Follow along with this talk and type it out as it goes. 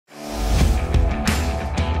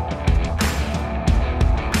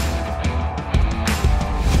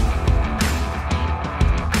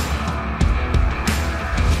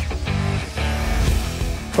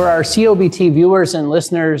For our COBT viewers and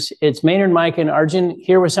listeners, it's Maynard, Mike, and Arjun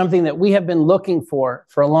here with something that we have been looking for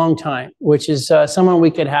a long time, which is someone we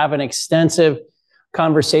could have an extensive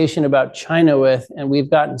conversation about China with. And we've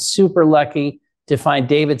gotten super lucky to find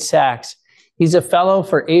David Sachs. He's a fellow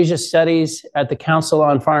for Asia Studies at the Council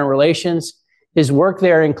on Foreign Relations. His work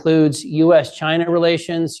there includes US-China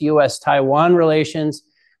relations, US-Taiwan relations,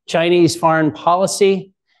 Chinese foreign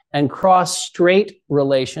policy, and cross-Strait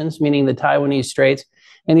relations, meaning the Taiwanese Straits.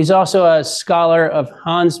 And he's also a scholar of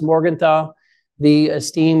Hans Morgenthau, the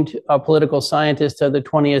esteemed political scientist of the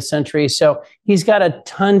 20th century. So he's got a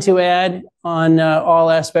ton to add on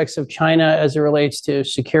all aspects of China as it relates to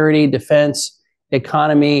security, defense,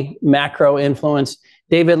 economy, macro influence.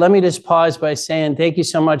 David, let me just pause by saying thank you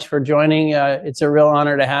so much for joining. It's a real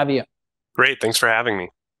honor to have you. Great. Thanks for having me.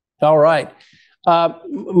 All right.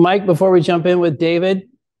 Mike, before we jump in with David,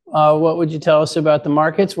 what would you tell us about the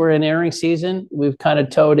markets? We're in earnings season. We've kind of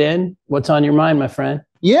towed in. What's on your mind, my friend?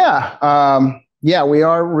 Yeah, we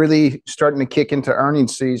are really starting to kick into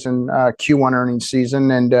earnings season, Q1 earnings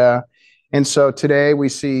season, and so today we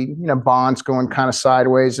see bonds going kind of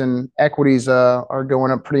sideways, and equities are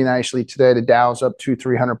going up pretty nicely today. The Dow's up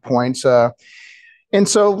 200-300 points. And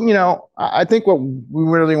so, I think what we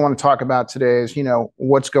really want to talk about today is,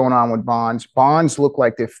 what's going on with bonds. Bonds look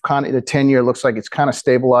like the 10-year looks like it's kind of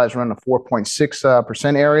stabilized around the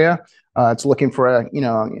 4.6% area. It's looking for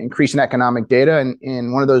increase in economic data.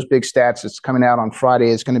 And one of those big stats that's coming out on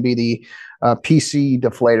Friday is going to be the PCE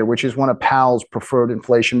deflator, which is one of Powell's preferred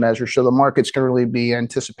inflation measures. So the market's going to really be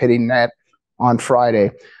anticipating that on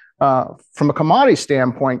Friday. From a commodity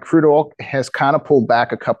standpoint, crude oil has kind of pulled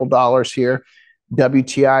back a couple dollars here.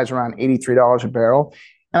 WTI is around $83 a barrel.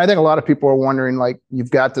 And I think a lot of people are wondering,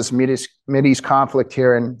 you've got this Mideast conflict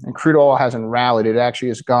here and crude oil hasn't rallied. It actually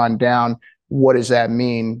has gone down. What does that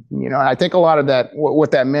mean? I think a lot of that,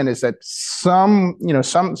 what that meant is that some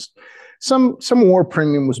war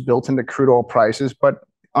premium was built into crude oil prices. But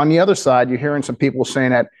on the other side, you're hearing some people saying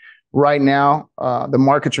that right now, the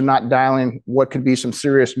markets are not dialing what could be some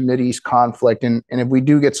serious Mideast conflict. And if we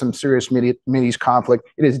do get some serious Mideast conflict,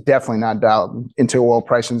 it is definitely not dialed into oil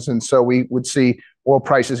prices. And so we would see oil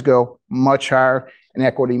prices go much higher and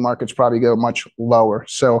equity markets probably go much lower.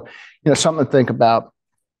 So, something to think about.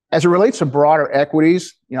 As it relates to broader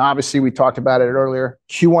equities, obviously we talked about it earlier,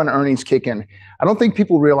 Q1 earnings kick in. I don't think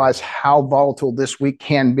people realize how volatile this week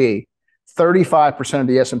can be. 35% of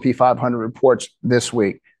the S&P 500 reports this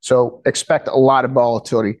week. So expect a lot of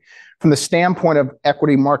volatility. From the standpoint of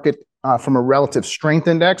equity market, from a relative strength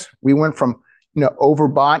index, we went from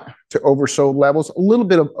overbought to oversold levels, a little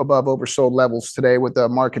bit above oversold levels today with the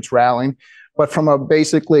markets rallying. But from a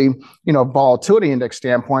basically, volatility index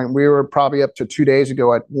standpoint, we were probably up to 2 days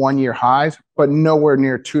ago at 1-year highs, but nowhere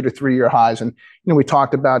near 2 to 3 year highs. And, we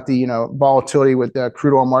talked about the, volatility with the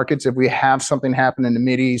crude oil markets. If we have something happen in the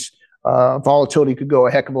Mideast, volatility could go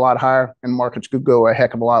a heck of a lot higher and markets could go a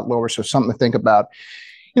heck of a lot lower. So something to think about.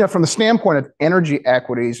 From the standpoint of energy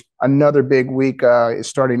equities, another big week is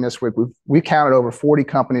starting this week. We've counted over 40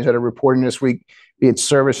 companies that are reporting this week, be it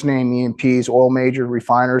service name, E&Ps, oil major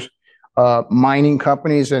refiners, mining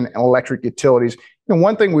companies, and electric utilities.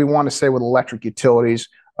 One thing we want to say with electric utilities,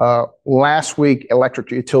 last week, electric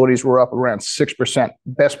utilities were up around 6%,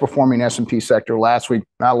 best performing S&P sector last week.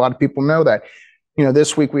 Not a lot of people know that.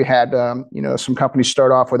 This week we had, some companies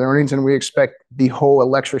start off with earnings, and we expect the whole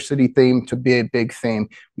electricity theme to be a big theme.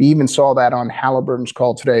 We even saw that on Halliburton's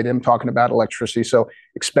call today, them talking about electricity. So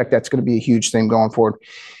expect that's going to be a huge thing going forward.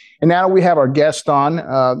 And now we have our guest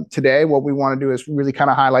on today. What we want to do is really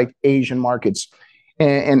kind of highlight Asian markets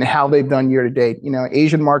and how they've done year to date.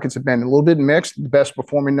 Asian markets have been a little bit mixed. The best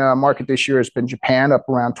performing market this year has been Japan, up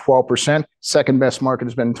around 12%. Second best market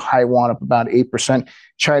has been Taiwan, up about 8%.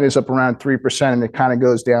 China's up around 3%, and it kind of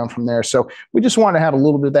goes down from there. So we just want to have a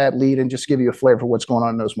little bit of that lead and just give you a flavor for what's going on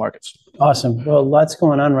in those markets. Awesome. Well, lots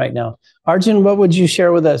going on right now. Arjun, what would you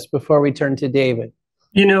share with us before we turn to David?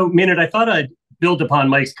 Maynard, I thought I'd build upon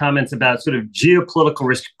Mike's comments about sort of geopolitical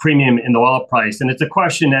risk premium in the oil price. And it's a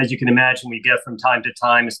question, as you can imagine, we get from time to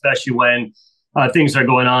time, especially when things are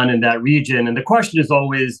going on in that region. And the question is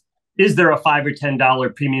always, is there a $5 or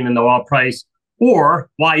 $10 premium in the oil price? Or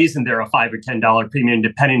why isn't there a $5 or $10 premium,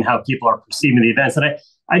 depending on how people are perceiving the events? And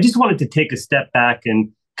I just wanted to take a step back and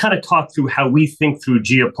kind of talk through how we think through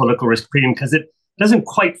geopolitical risk premium, because it doesn't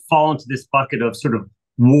quite fall into this bucket of sort of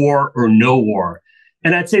war or no war.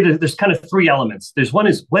 And I'd say that there's kind of three elements. There's one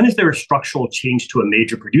is, when is there a structural change to a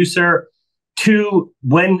major producer? Two,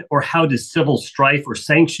 when or how does civil strife or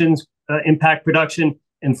sanctions impact production?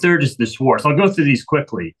 And third is this war. So I'll go through these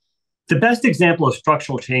quickly. The best example of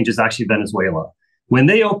structural change is actually Venezuela. When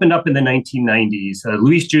they opened up in the 1990s,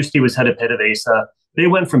 Luis Justi was head of PDVSA. They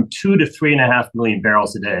went from 2 to 3.5 million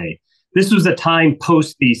barrels a day. This was a time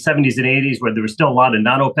post the 70s and 80s where there was still a lot of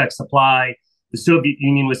non-OPEC supply. The Soviet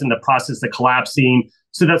Union was in the process of collapsing.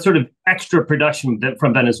 So that sort of extra production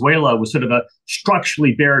from Venezuela was sort of a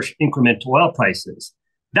structurally bearish increment to oil prices.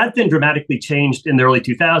 That then dramatically changed in the early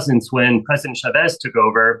 2000s when President Chavez took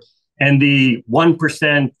over, and the 1%,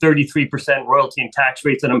 33% royalty and tax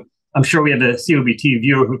rates, and I'm sure we have a COBT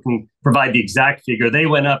viewer who can provide the exact figure. They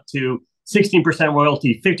went up to 16%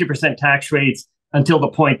 royalty, 50% tax rates until the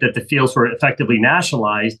point that the fields were effectively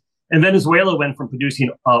nationalized. And Venezuela went from producing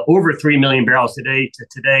over 3 million barrels a day to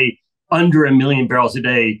today under 1 million barrels a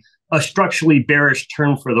day, a structurally bearish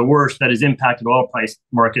turn for the worse that has impacted oil price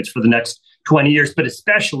markets for the next 20 years, but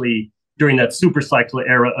especially during that super cycle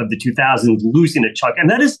era of the 2000s, losing a chunk. And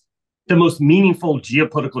that is the most meaningful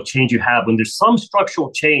geopolitical change you have when there's some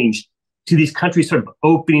structural change to these countries sort of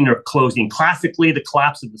opening or closing. Classically, the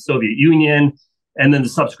collapse of the Soviet Union, and then the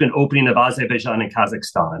subsequent opening of Azerbaijan and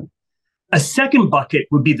Kazakhstan. A second bucket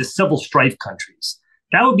would be the civil strife countries.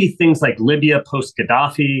 That would be things like Libya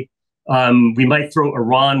post-Gaddafi. We might throw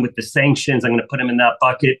Iran with the sanctions. I'm going to put them in that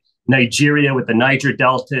bucket. Nigeria with the Niger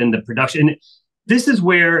Delta and the production. This is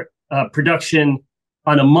where production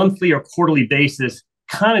on a monthly or quarterly basis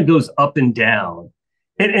kind of goes up and down.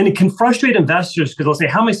 And it can frustrate investors because they'll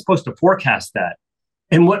say, how am I supposed to forecast that?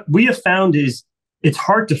 And what we have found is it's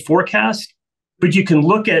hard to forecast, but you can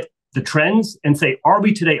look at the trends and say, are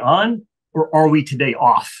we today on or are we today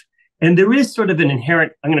off? And there is sort of an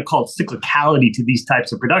inherent, I'm going to call it cyclicality to these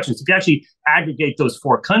types of productions. If you actually aggregate those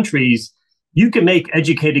four countries, you can make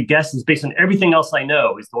educated guesses based on everything else I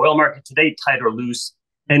know. Is the oil market today tight or loose?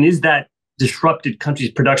 And is that disrupted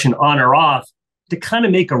country's production on or off to kind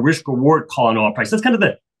of make a risk reward call on oil price? That's kind of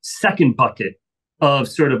the second bucket of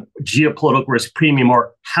sort of geopolitical risk premium,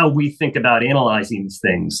 or how we think about analyzing these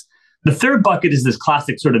things. The third bucket is this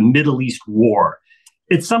classic sort of Middle East war.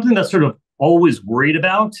 It's something that's sort of always worried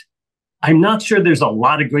about. I'm not sure there's a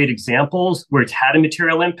lot of great examples where it's had a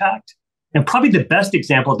material impact. And probably the best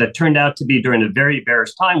example that turned out to be during a very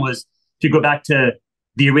bearish time was to go back to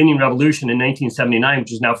the Iranian Revolution in 1979,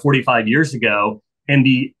 which is now 45 years ago, and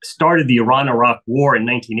the start of the Iran-Iraq War in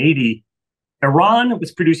 1980. Iran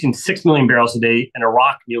was producing 6 million barrels a day, and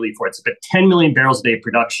Iraq nearly 4. It's about 10 million barrels a day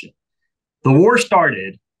production. The war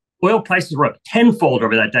started, oil prices were up tenfold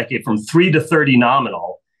over that decade from 3 to 30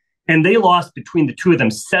 nominal, and they lost between the two of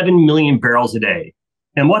them 7 million barrels a day.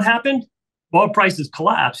 And what happened? Oil prices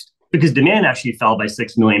collapsed because demand actually fell by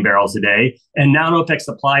 6 million barrels a day. And now OPEC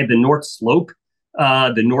supplied the North Slope.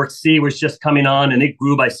 The North Sea was just coming on, and it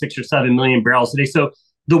grew by 6 or 7 million barrels a day. So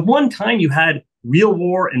the one time you had real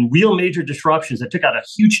war and real major disruptions that took out a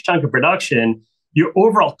huge chunk of production, your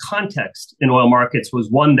overall context in oil markets was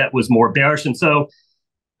one that was more bearish. And so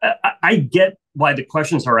I get why the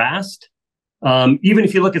questions are asked. Even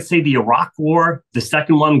if you look at, say, the Iraq War, the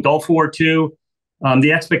second one, Gulf War II,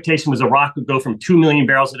 the expectation was Iraq would go from 2 million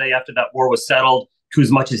barrels a day after that war was settled to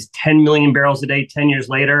as much as 10 million barrels a day 10 years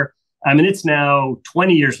later. I mean, it's now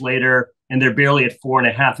 20 years later, and they're barely at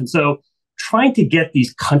 4.5. And so trying to get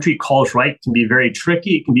these country calls right can be very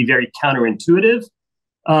tricky. It can be very counterintuitive.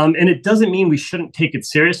 And it doesn't mean we shouldn't take it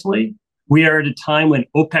seriously. We are at a time when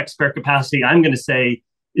OPEC spare capacity, I'm going to say,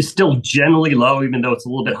 is still generally low, even though it's a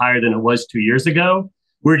little bit higher than it was 2 years ago.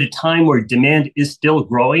 We're at a time where demand is still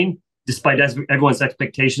growing, despite everyone's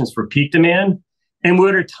expectations for peak demand. And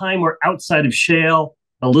we're at a time where outside of shale,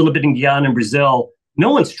 a little bit in Guyana and Brazil, no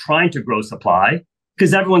one's trying to grow supply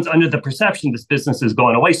because everyone's under the perception this business is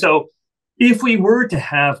going away. So if we were to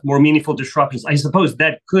have more meaningful disruptions, I suppose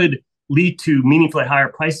that could lead to meaningfully higher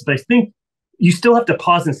prices. But I think you still have to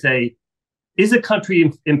pause and say, is a country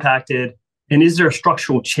impacted? And is there a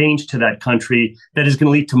structural change to that country that is going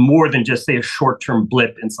to lead to more than just, say, a short-term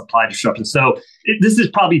blip in supply disruption? So this is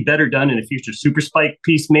probably better done in a future super spike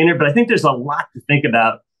piece, Maynard. But I think there's a lot to think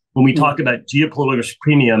about when we talk about geopolitical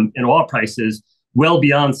premium in oil prices, well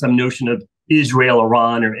beyond some notion of Israel,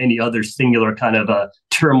 Iran, or any other singular kind of a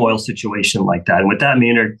turmoil situation like that. And with that,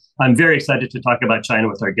 Maynard, I'm very excited to talk about China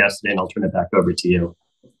with our guest today, and I'll turn it back over to you.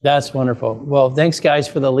 That's wonderful. Well, thanks, guys,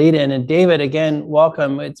 for the lead in. And David, again,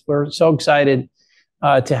 welcome. We're so excited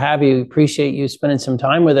to have you. Appreciate you spending some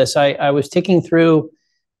time with us. I was ticking through,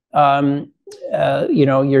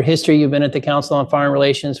 your history. You've been at the Council on Foreign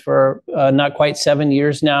Relations for not quite 7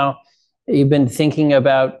 years now. You've been thinking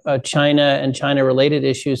about China and China-related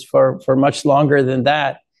issues for much longer than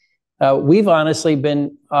that. We've honestly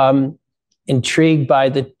been intrigued by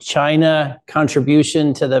the China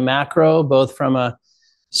contribution to the macro, both from a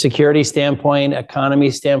security standpoint, economy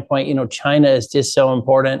standpoint. China is just so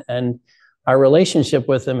important, and our relationship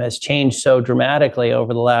with them has changed so dramatically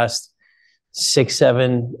over the last 6,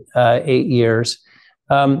 7, 8 years.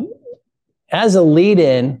 As a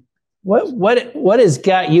lead-in, what has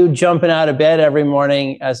got you jumping out of bed every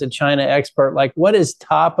morning as a China expert? Like, what is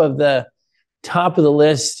top of the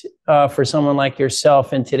list for someone like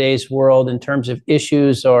yourself in today's world in terms of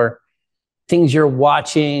issues or things you're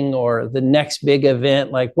watching or the next big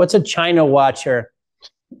event? Like, what's a China watcher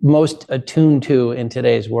most attuned to in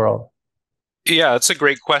today's world? Yeah, that's a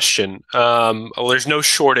great question. Well, there's no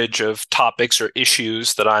shortage of topics or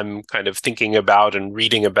issues that I'm kind of thinking about and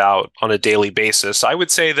reading about on a daily basis. I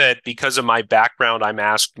would say that because of my background, I'm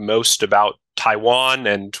asked most about Taiwan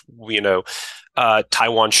and,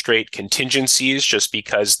 Taiwan Strait contingencies, just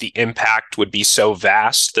because the impact would be so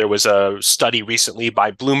vast. There was a study recently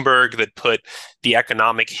by Bloomberg that put the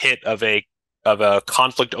economic hit of a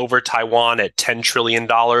conflict over Taiwan at $10 trillion,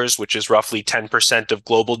 which is roughly 10% of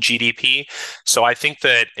global GDP. So I think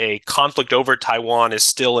that a conflict over Taiwan is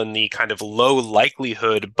still in the kind of low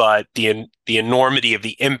likelihood, but the enormity of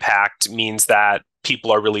the impact means that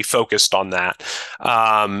people are really focused on that.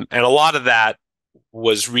 And a lot of that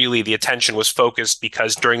was really, the attention was focused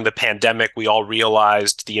because during the pandemic, we all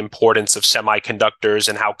realized the importance of semiconductors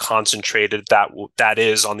and how concentrated that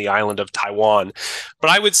is on the island of Taiwan. But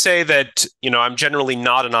I would say that, I'm generally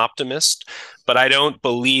not an optimist, but I don't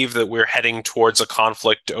believe that we're heading towards a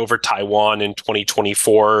conflict over Taiwan in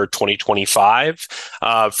 2024 or 2025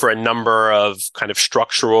 for a number of kind of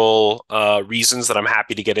structural reasons that I'm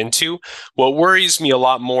happy to get into. What worries me a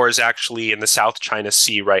lot more is actually in the South China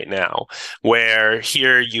Sea right now, where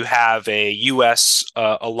here you have a U.S.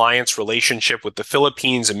 alliance relationship with the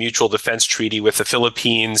Philippines, a mutual defense treaty with the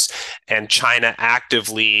Philippines, and China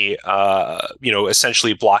actively,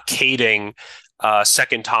 essentially blockading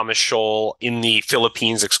Second Thomas Shoal in the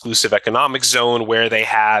Philippines exclusive economic zone, where they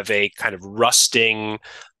have a kind of rusting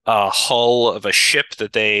hull of a ship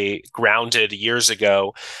that they grounded years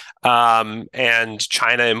ago. And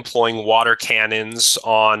China employing water cannons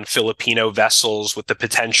on Filipino vessels with the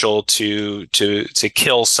potential to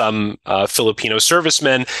kill some Filipino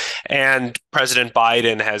servicemen. And President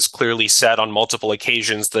Biden has clearly said on multiple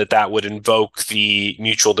occasions that would invoke the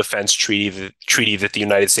mutual defense treaty, the treaty that the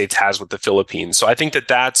United States has with the Philippines. So I think that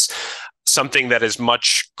that's something that is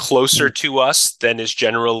much closer to us than is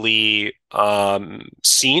generally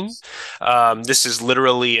seen. This is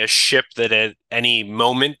literally a ship that at any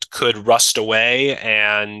moment could rust away,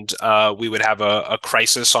 and we would have a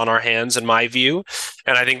crisis on our hands, in my view.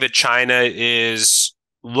 And I think that China is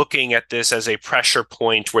looking at this as a pressure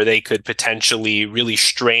point where they could potentially really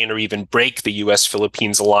strain or even break the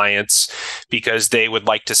U.S.-Philippines alliance, because they would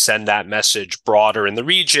like to send that message broader in the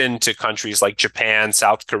region to countries like Japan,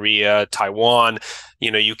 South Korea, Taiwan.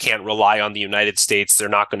 You can't rely on the United States. They're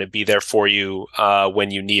not going to be there for you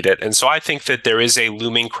when you need it. And so I think that there is a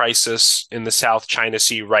looming crisis in the South China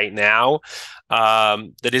Sea right now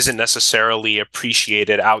that isn't necessarily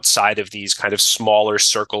appreciated outside of these kind of smaller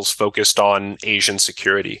circles focused on Asian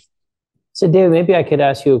security. So, David, maybe I could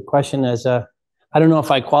ask you a question I don't know if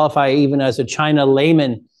I qualify even as a China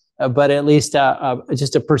layman, but at least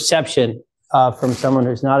just a perception from someone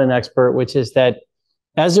who's not an expert, which is that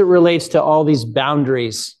as it relates to all these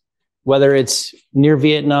boundaries, whether it's near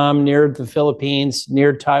Vietnam, near the Philippines,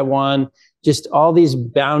 near Taiwan, just all these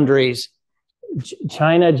boundaries,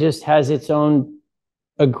 China just has its own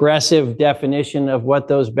aggressive definition of what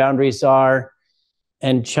those boundaries are,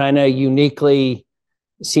 and China uniquely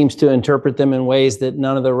seems to interpret them in ways that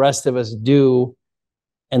none of the rest of us do,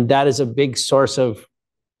 and that is a big source of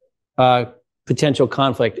potential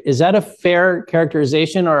conflict. Is that a fair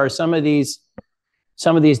characterization, or are some of these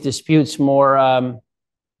disputes more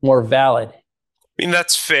valid? I mean,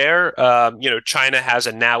 that's fair. China has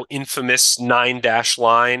a now infamous 9-dash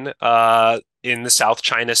line in the South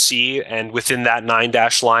China Sea, and within that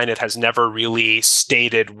 9-dash line, it has never really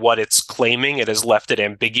stated what it's claiming. It has left it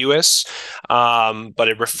ambiguous, but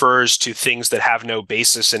it refers to things that have no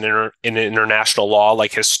basis in international law,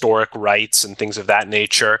 like historic rights and things of that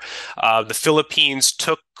nature. The Philippines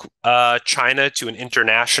took China to an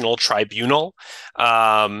international tribunal,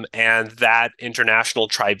 and that international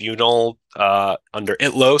tribunal, under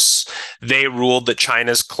ITLOS, they ruled that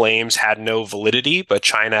China's claims had no validity, but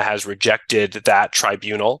China has rejected that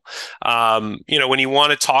tribunal. When you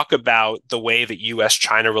want to talk about the way that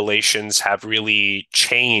U.S.-China relations have really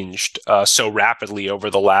changed so rapidly over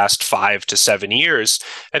the last 5 to 7 years,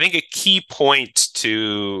 I think a key point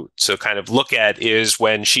to kind of look at is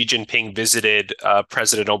when Xi Jinping visited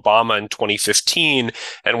President Obama in 2015.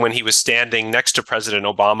 And when he was standing next to President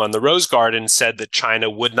Obama in the Rose Garden, said that China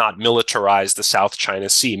would not militarize the South China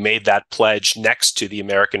Sea, made that pledge next to the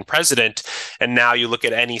American president. And now you look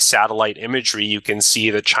at any satellite imagery, you can see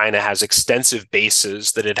that China has extensive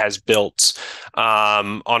bases that it has built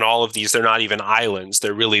on all of these. They're not even islands.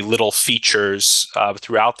 They're really little features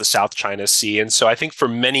throughout the South China Sea. And so I think for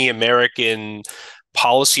many American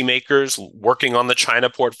policymakers working on the China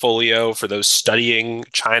portfolio, for those studying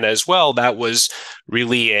China as well, that was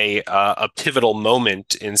really a pivotal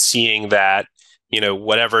moment in seeing that,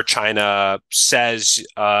 whatever China says,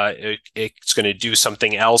 it's going to do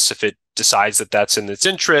something else if it decides that that's in its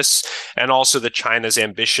interests, and also that China's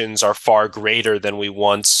ambitions are far greater than we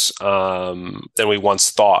once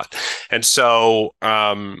thought. And so,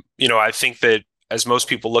 I think that as most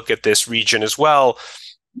people look at this region as well,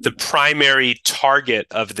 the primary target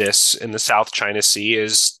of this in the South China Sea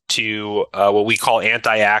is to what we call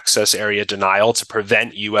anti-access area denial, to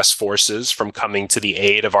prevent U.S. forces from coming to the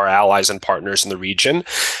aid of our allies and partners in the region,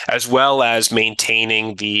 as well as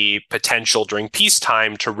maintaining the potential during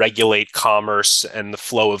peacetime to regulate commerce and the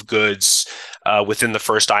flow of goods within the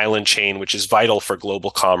first island chain, which is vital for global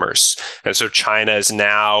commerce. And so China is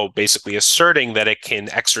now basically asserting that it can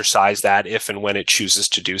exercise that if and when it chooses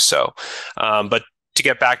to do so. But to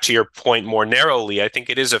get back to your point more narrowly, I think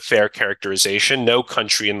it is a fair characterization. No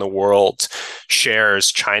country in the world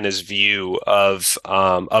shares China's view of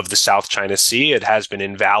the South China Sea. It has been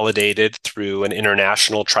invalidated through an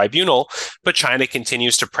international tribunal, but China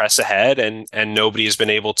continues to press ahead, and nobody has been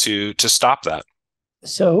able to stop that.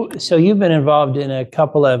 So you've been involved in a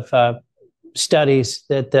couple of studies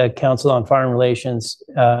that the Council on Foreign Relations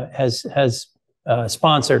has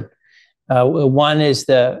sponsored. One is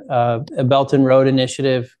the Belt and Road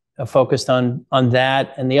Initiative, focused on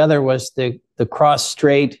that, and the other was the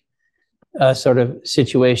cross-Strait sort of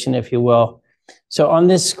situation, if you will. So on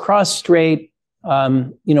this cross-Strait,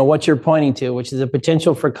 what you're pointing to, which is a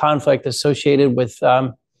potential for conflict associated with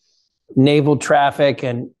naval traffic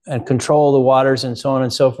and control of the waters and so on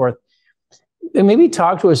and so forth. And maybe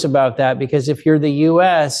talk to us about that, because if you're the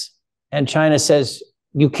U.S. and China says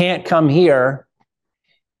you can't come here,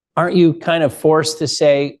 aren't you kind of forced to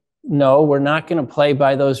say, no, we're not going to play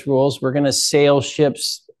by those rules. We're going to sail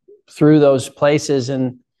ships through those places.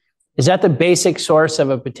 And is that the basic source of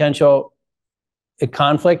a potential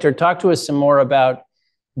conflict? Or talk to us some more about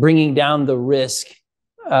bringing down the risk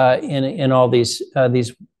in all these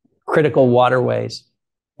critical waterways.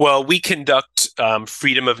 Well, we conduct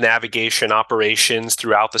freedom of navigation operations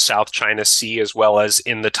throughout the South China Sea as well as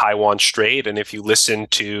in the Taiwan Strait. And if you listen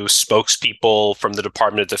to spokespeople from the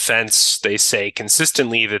Department of Defense, they say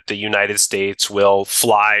consistently that the United States will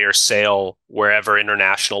fly or sail wherever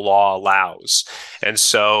international law allows. And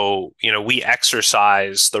so, we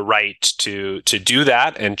exercise the right to do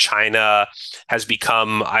that. And China has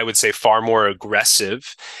become, I would say, far more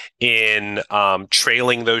aggressive in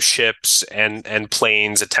trailing those ships and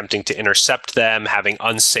planes, attempting to intercept them, having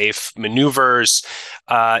unsafe maneuvers.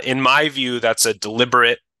 In my view, that's a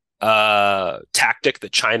deliberate tactic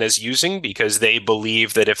that China is using, because they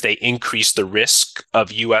believe that if they increase the risk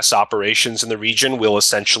of U.S. operations in the region, we'll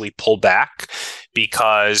essentially pull back,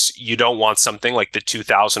 because you don't want something like the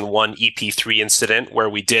 2001 EP3 incident, where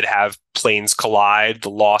we did have planes collide, the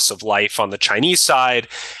loss of life on the Chinese side,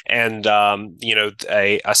 and a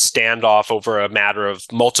standoff over a matter of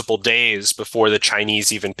multiple days before the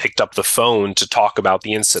Chinese even picked up the phone to talk about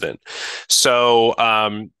the incident. So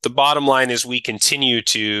the bottom line is we continue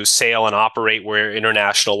to sail and operate where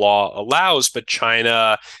international law allows, but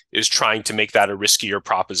China is trying to make that a riskier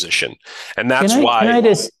proposition. And that's why...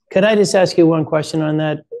 Could I just ask you one question on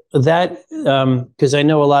that? Because I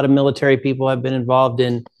know a lot of military people have been involved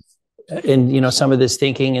in some of this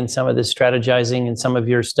thinking and some of this strategizing and some of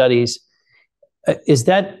your studies. Is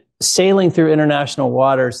that sailing through international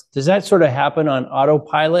waters, does that sort of happen on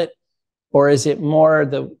autopilot, or is it more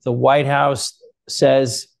the White House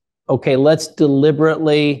says, okay, let's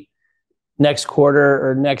deliberately next quarter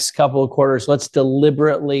or next couple of quarters, let's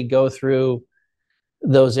deliberately go through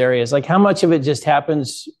those areas? Like, how much of it just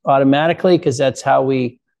happens automatically because that's how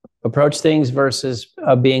we approach things versus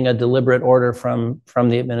being a deliberate order from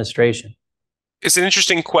the administration? It's an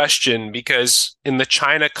interesting question, because in the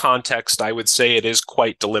China context, I would say it is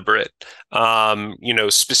quite deliberate.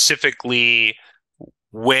 Specifically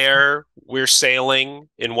where we're sailing,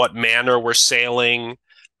 in what manner we're sailing,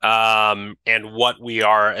 and what we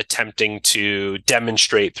are attempting to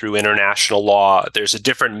demonstrate through international law. There's a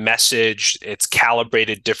different message, it's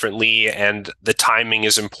calibrated differently, and the timing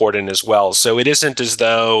is important as well. So it isn't as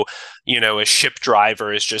though a ship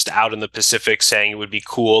driver is just out in the Pacific saying it would be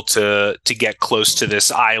cool to get close to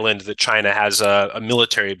this island that China has a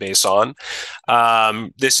military base on.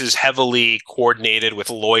 This is heavily coordinated with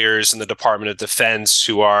lawyers in the Department of Defense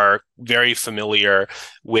who are very familiar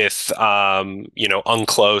with,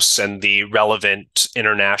 UNCLOS and the relevant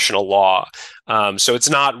international law. So it's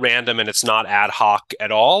not random and it's not ad hoc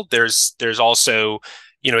at all. There's also,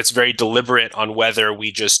 it's very deliberate on whether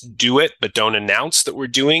we just do it but don't announce that we're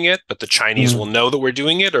doing it, but the Chinese will know that we're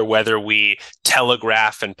doing it, or whether we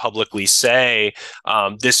telegraph and publicly say,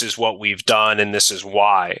 this is what we've done and this is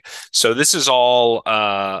why. So this is all,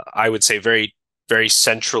 I would say, very, very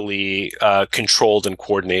centrally controlled and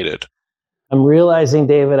coordinated. I'm realizing,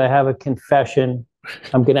 David, I have a confession.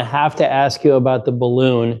 I'm going to have to ask you about the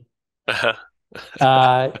balloon.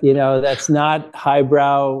 That's not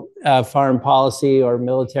highbrow foreign policy or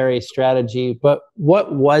military strategy, but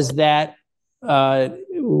what was that?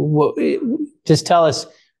 Just tell us,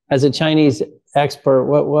 as a Chinese expert,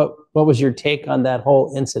 what was your take on that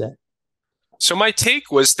whole incident? So my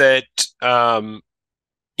take was that,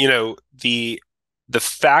 the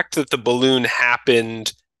fact that the balloon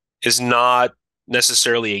happened is not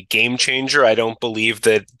necessarily a game changer. I don't believe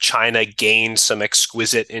that China gained some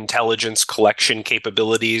exquisite intelligence collection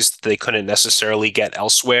capabilities that they couldn't necessarily get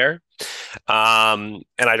elsewhere. And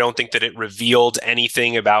I don't think that it revealed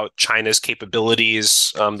anything about China's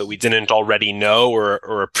capabilities that we didn't already know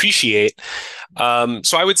or appreciate.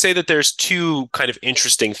 So I would say that there's two kind of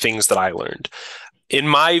interesting things that I learned. In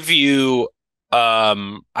my view,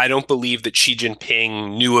 I don't believe that Xi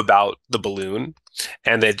Jinping knew about the balloon,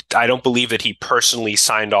 and that I don't believe that he personally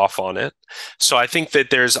signed off on it. So I think that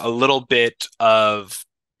there's a little bit of,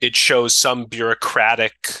 it shows some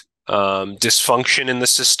bureaucratic dysfunction in the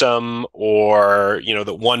system, or,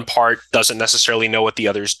 that one part doesn't necessarily know what the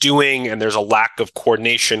other's doing, and there's a lack of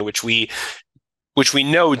coordination, which we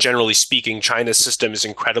know, generally speaking, China's system is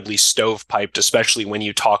incredibly stovepiped, especially when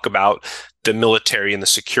you talk about the military and the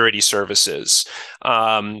security services.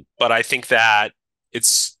 But I think that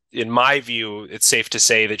in my view, it's safe to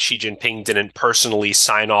say that Xi Jinping didn't personally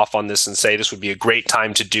sign off on this and say this would be a great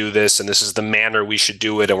time to do this, and this is the manner we should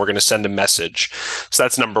do it, and we're going to send a message. So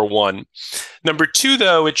that's number one. Number two,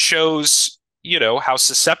 though, it shows how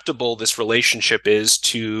susceptible this relationship is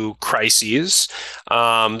to crises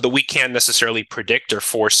that we can't necessarily predict or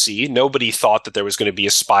foresee. Nobody thought that there was going to be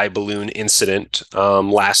a spy balloon incident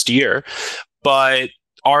last year, but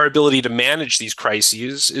our ability to manage these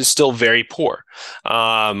crises is still very poor.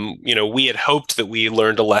 We had hoped that we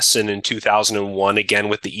learned a lesson in 2001, again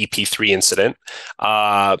with the EP3 incident,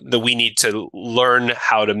 that we need to learn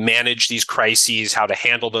how to manage these crises, how to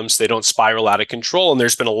handle them so they don't spiral out of control. And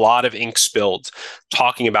there's been a lot of ink spilled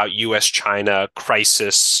talking about US-China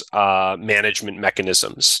crisis management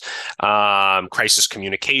mechanisms, crisis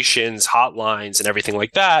communications, hotlines, and everything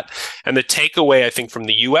like that. And the takeaway, I think, from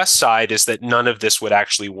the US side is that none of this would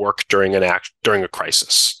actually work during a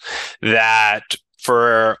crisis. That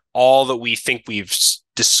for all that we think we've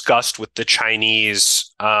discussed with the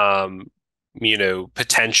Chinese,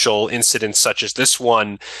 potential incidents such as this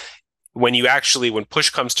one, when push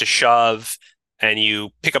comes to shove and you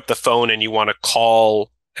pick up the phone and you want to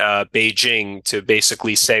call Beijing to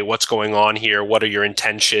basically say what's going on here, what are your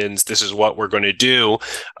intentions, this is what we're going to do,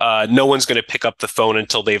 no one's going to pick up the phone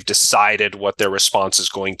until they've decided what their response is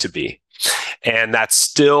going to be. And that's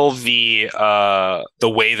still the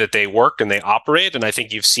way that they work and they operate. And I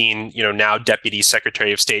think you've seen, now Deputy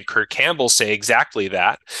Secretary of State Kurt Campbell say exactly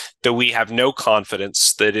that we have no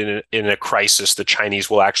confidence that in a crisis, the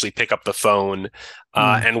Chinese will actually pick up the phone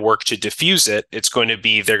and work to diffuse it. It's going to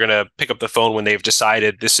be, they're going to pick up the phone when they've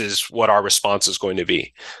decided this is what our response is going to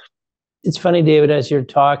be. It's funny, David, as you're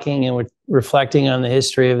talking and we're reflecting on the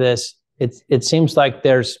history of this, it seems like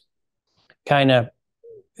there's kind of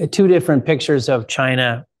two different pictures of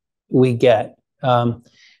China we get.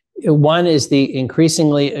 One is the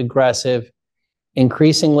increasingly aggressive,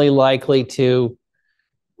 increasingly likely to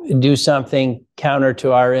do something counter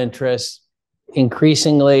to our interests,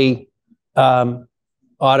 increasingly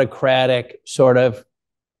autocratic, sort of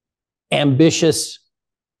ambitious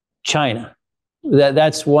China.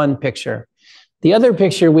 That's one picture. The other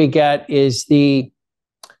picture we get is the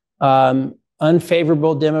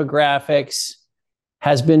unfavorable demographics,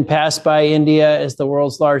 has been passed by India as the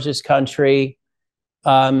world's largest country.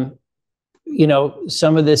 Some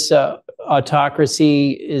of this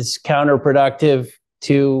autocracy is counterproductive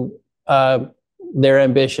to their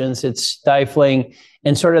ambitions. It's stifling,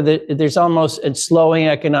 and sort of there's almost a slowing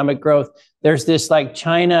economic growth. There's this like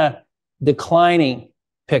China declining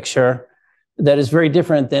picture that is very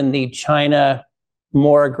different than the China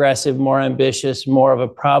more aggressive, more ambitious, more of a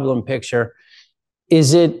problem picture.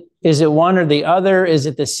 Is it one or the other? Is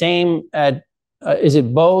it the same? Is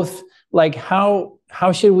it both? Like how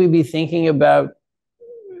should we be thinking about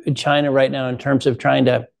China right now in terms of trying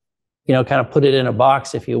to, kind of put it in a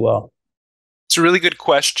box, if you will? It's a really good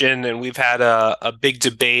question, and we've had a big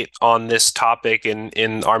debate on this topic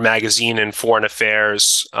in our magazine in Foreign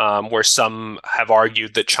Affairs, where some have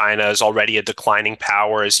argued that China is already a declining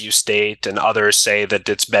power, as you state, and others say that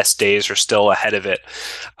its best days are still ahead of it.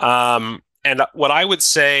 And what I would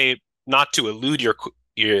say, not to elude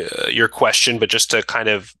your question, but just to kind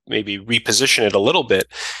of maybe reposition it a little bit,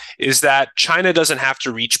 is that China doesn't have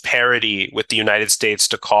to reach parity with the United States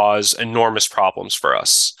to cause enormous problems for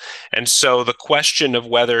us. And so the question of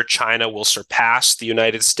whether China will surpass the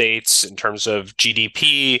United States in terms of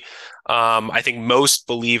GDP, I think most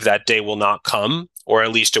believe that day will not come, or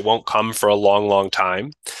at least it won't come for a long, long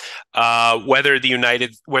time. Whether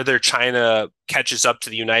China catches up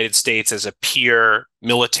to the United States as a peer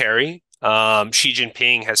military. Xi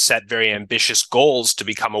Jinping has set very ambitious goals to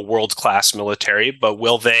become a world-class military, but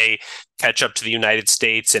will they catch up to the United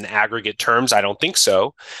States in aggregate terms? I don't think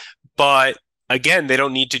so. But again, they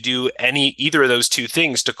don't need to do either of those two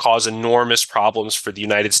things to cause enormous problems for the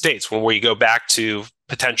United States. When we go back to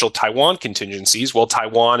potential Taiwan contingencies, well,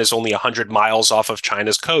 Taiwan is only 100 miles off of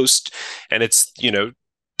China's coast, and it's,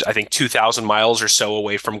 I think 2,000 miles or so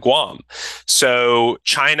away from Guam. So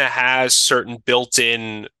China has certain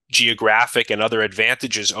built-in geographic and other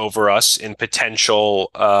advantages over us in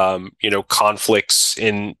potential, conflicts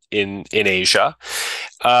in Asia,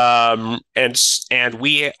 and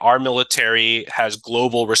our military has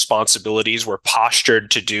global responsibilities. We're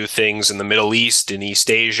postured to do things in the Middle East, in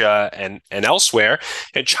East Asia, and elsewhere.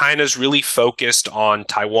 And China's really focused on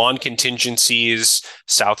Taiwan contingencies,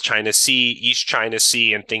 South China Sea, East China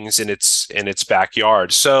Sea, and things in its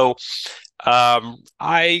backyard. So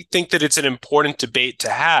I think that it's an important debate to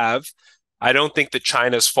have. I don't think that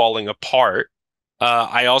China's falling apart.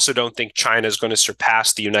 I also don't think China is going to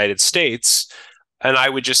surpass the United States. And I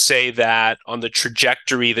would just say that on the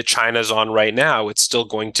trajectory that China's on right now, it's still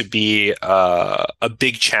going to be a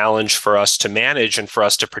big challenge for us to manage and for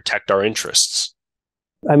us to protect our interests.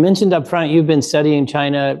 I mentioned up front, you've been studying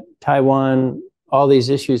China, Taiwan, all these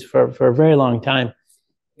issues for a very long time.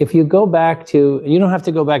 If you go back to, you don't have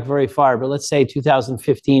to go back very far, but let's say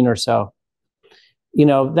 2015 or so,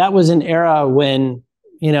 that was an era when,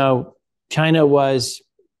 China was,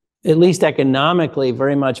 at least economically,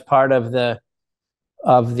 very much part of the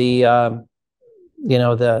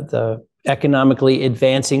economically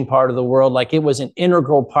advancing part of the world. Like it was an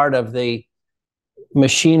integral part of the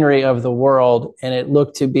machinery of the world, and it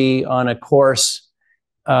looked to be on a course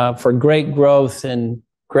for great growth and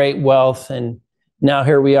great wealth. And now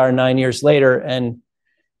here we are 9 years later, and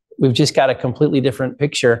we've just got a completely different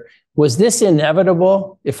picture. Was this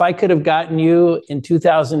inevitable? If I could have gotten you in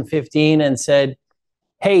 2015 and said,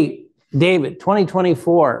 hey, David,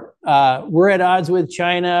 2024, we're at odds with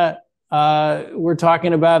China. We're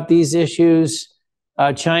talking about these issues.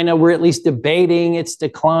 China, we're at least debating its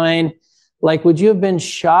decline. Like, would you have been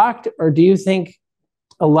shocked, or do you think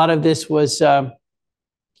a lot of this was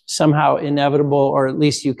somehow inevitable, or at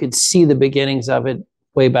least you could see the beginnings of it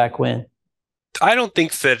way back when? I don't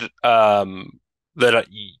think that I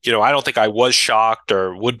don't think I was shocked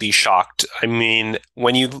or would be shocked. I mean,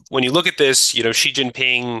 when you look at this, Xi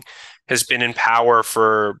Jinping has been in power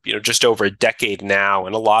for just over a decade now,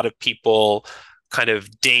 and a lot of people kind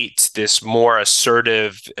of date this more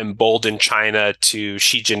assertive, emboldened China to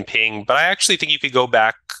Xi Jinping. But I actually think you could go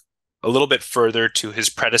back a little bit further to his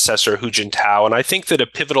predecessor, Hu Jintao. And I think that a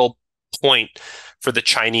pivotal point for the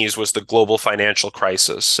Chinese was the global financial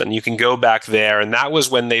crisis. And you can go back there, and that was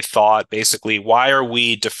when they thought, basically, why are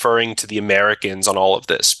we deferring to the Americans on all of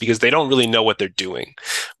this? Because they don't really know what they're doing.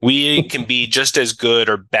 We can be just as good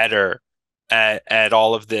or better at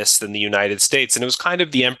all of this than the United States. And it was kind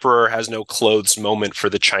of the emperor has no clothes moment for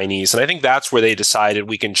the Chinese. And I think that's where they decided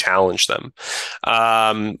we can challenge them.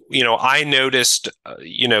 I noticed,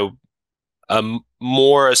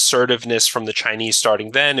 more assertiveness from the Chinese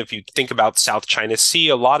starting then. If you think about South China Sea,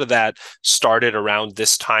 a lot of that started around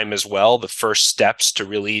this time as well, the first steps to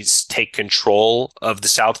really take control of the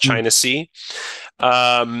South China Sea.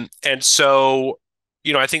 And so,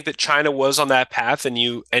 I think that China was on that path, and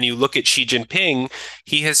you look at Xi Jinping,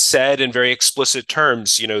 he has said in very explicit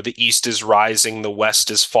terms, the East is rising, the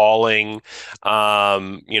West is falling.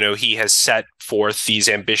 He has set forth these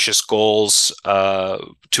ambitious goals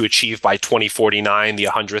to achieve by 2049, the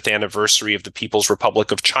 100th anniversary of the People's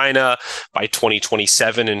Republic of China, by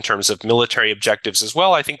 2027 in terms of military objectives as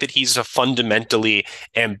well. I think that he's a fundamentally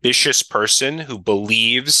ambitious person who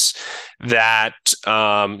believes that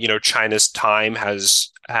China's time has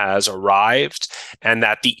arrived, and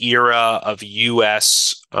that the era of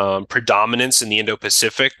U.S. Predominance in the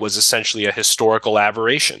Indo-Pacific was essentially a historical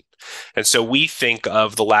aberration. And so we think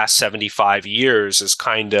of the last 75 years as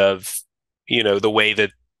kind of, the way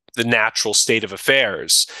that the natural state of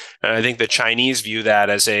affairs. And I think the Chinese view that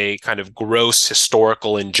as a kind of gross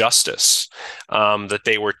historical injustice that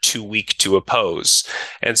they were too weak to oppose.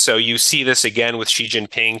 And so you see this again with Xi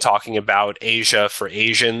Jinping talking about Asia for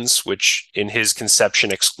Asians, which in his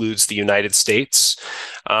conception excludes the United States.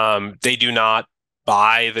 They do not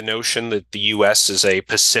buy the notion that the U.S. is a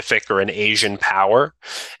Pacific or an Asian power.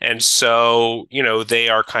 And so, they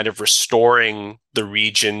are kind of restoring the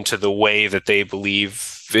region to the way that they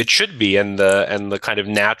believe it should be, and the kind of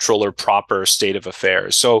natural or proper state of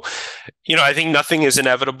affairs. So, I think nothing is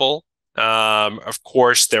inevitable. Of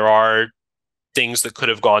course, there are things that could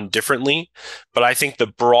have gone differently, but I think the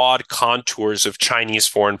broad contours of Chinese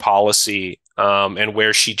foreign policy and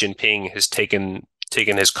where Xi Jinping has taken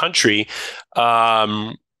his country,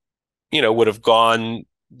 would have gone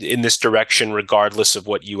in this direction regardless of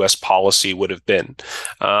what U.S. policy would have been.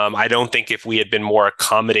 I don't think if we had been more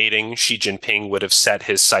accommodating, Xi Jinping would have set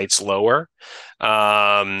his sights lower.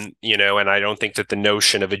 And I don't think that the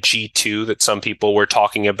notion of a G2 that some people were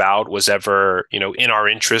talking about was ever, in our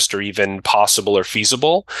interest or even possible or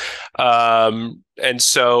feasible. And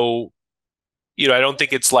so, I don't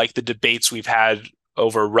think it's like the debates we've had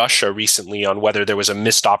over Russia recently on whether there was a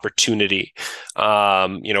missed opportunity,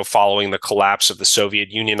 following the collapse of the Soviet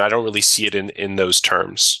Union. I don't really see it in those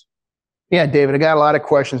terms. Yeah, David, I got a lot of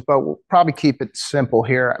questions, but we'll probably keep it simple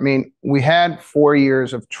here. I mean, we had 4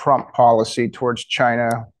 years of Trump policy towards China.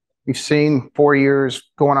 We've seen 4 years,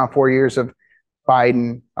 going on 4 years of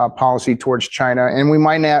Biden policy towards China, and we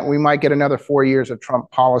might get another 4 years of Trump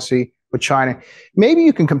policy with China. Maybe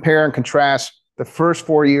you can compare and contrast the first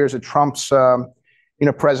 4 years of Trump's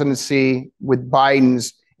presidency with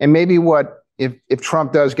Biden's, and maybe what if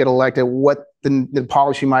Trump does get elected, what the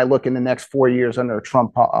policy might look in the next 4 years under a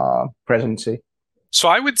Trump presidency. So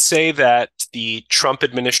I would say that the Trump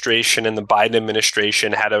administration and the Biden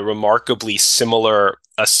administration had a remarkably similar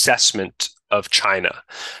assessment of China.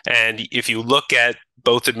 And if you look at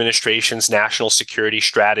both administrations' national security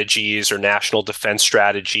strategies or national defense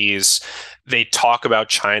strategies, they talk about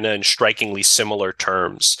China in strikingly similar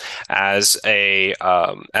terms as a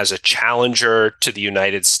challenger to the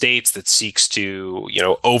United States that seeks to,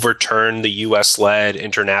 overturn the U.S.-led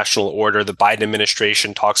international order. The Biden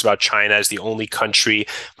administration talks about China as the only country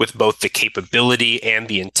with both the capability and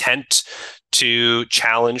the intent to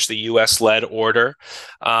challenge the U.S.-led order.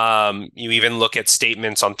 You even look at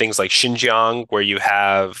statements on things like Xinjiang, where you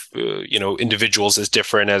have, individuals as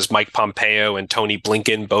different as Mike Pompeo and Tony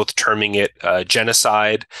Blinken, both terming it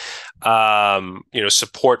genocide.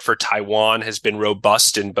 Support for Taiwan has been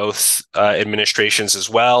robust in both administrations as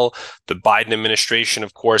well. The Biden administration,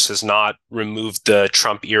 of course, has not removed the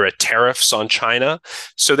Trump-era tariffs on China.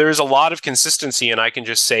 So there is a lot of consistency, and I can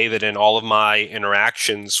just say that in all of my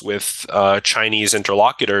interactions with Chinese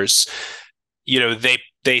interlocutors,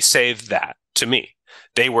 they say that to me.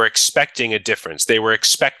 They were expecting a difference. They were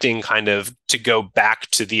expecting kind of to go back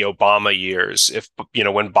to the Obama years,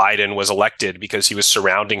 when Biden was elected, because he was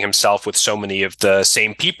surrounding himself with so many of the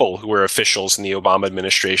same people who were officials in the Obama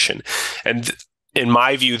administration. And in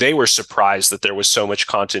my view, they were surprised that there was so much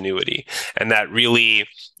continuity, and that really,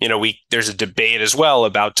 there's a debate as well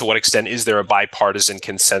about to what extent is there a bipartisan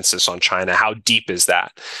consensus on China? How deep is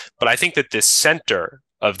that? But I think that the center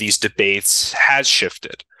of these debates has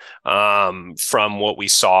shifted from what we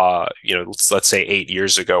saw, let's say 8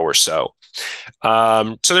 years ago or so.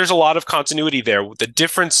 So there's a lot of continuity there. The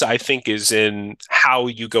difference, I think, is in how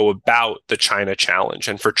you go about the China challenge.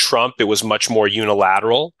 And for Trump, it was much more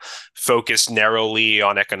unilateral, focused narrowly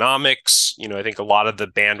on economics. I think a lot of the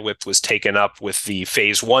bandwidth was taken up with the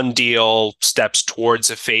phase 1 deal, steps towards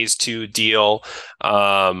a phase 2 deal.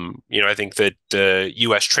 I think that the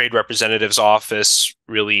U.S. Trade Representative's office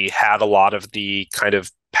really had a lot of the kind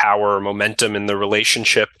of power or momentum in the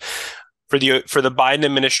relationship. For the Biden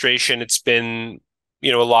administration, it's been,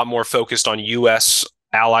 a lot more focused on U.S.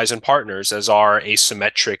 allies and partners as our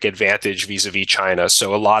asymmetric advantage vis-a-vis China.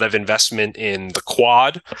 So a lot of investment in the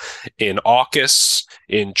Quad, in AUKUS,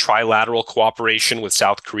 in trilateral cooperation with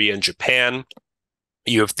South Korea and Japan.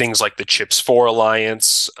 You have things like the CHIPS 4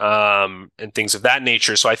 alliance and things of that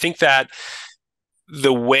nature. So I think that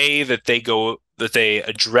the way that they go that they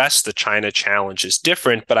address the China challenge is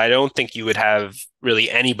different, but I don't think you would have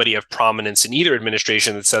really anybody of prominence in either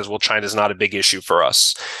administration that says, well, China's not a big issue for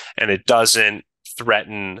us, and it doesn't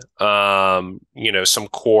threaten, some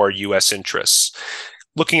core U.S. interests.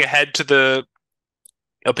 Looking ahead to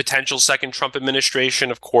a potential second Trump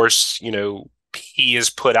administration, of course, he has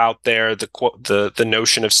put out there the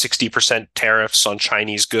notion of 60% tariffs on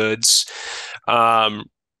Chinese goods.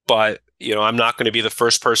 But I'm not going to be the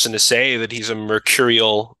first person to say that he's a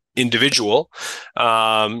mercurial individual.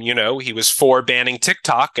 He was for banning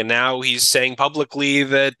TikTok, and now he's saying publicly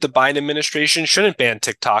that the Biden administration shouldn't ban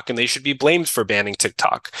TikTok and they should be blamed for banning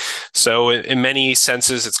TikTok. So in many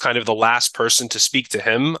senses, it's kind of the last person to speak to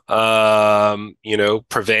him,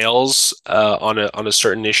 prevails on a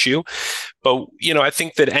certain issue. But, I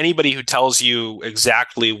think that anybody who tells you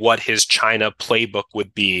exactly what his China playbook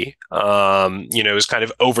would be, is kind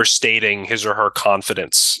of overstating his or her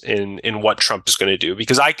confidence in what Trump is going to do.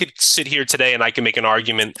 Because I could sit here today and I can make an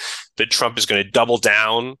argument that Trump is going to double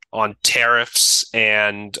down on tariffs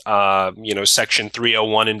and, Section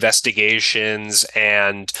 301 investigations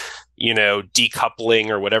and, decoupling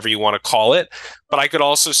or whatever you want to call it. But I could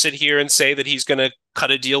also sit here and say that he's going to cut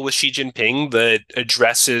a deal with Xi Jinping that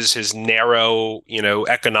addresses his narrow,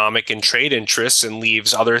 economic and trade interests and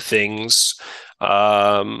leaves other things,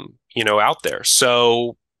 out there.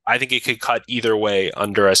 So I think it could cut either way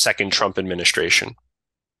under a second Trump administration.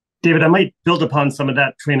 David, I might build upon some of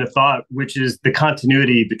that train of thought, which is the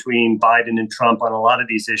continuity between Biden and Trump on a lot of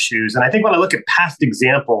these issues. And I think when I look at past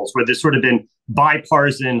examples where there's sort of been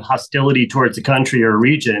bipartisan hostility towards a country or a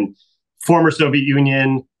region, former Soviet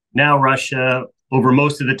Union, now Russia, over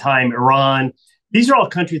most of the time, Iran, these are all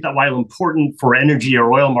countries that, while important for energy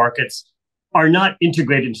or oil markets, are not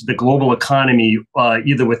integrated into the global economy,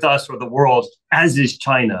 either with us or the world, as is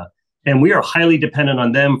China. And we are highly dependent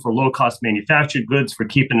on them for low-cost manufactured goods, for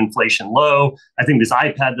keeping inflation low. I think this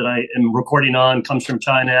iPad that I am recording on comes from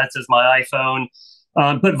China, as is my iPhone.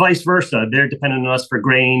 But vice versa, they're dependent on us for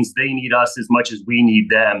grains. They need us as much as we need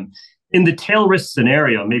them. In the tail risk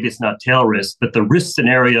scenario, maybe it's not tail risk, but the risk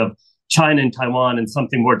scenario of China and Taiwan and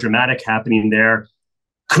something more dramatic happening there,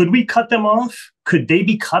 could we cut them off? Could they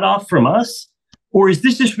be cut off from us? Or is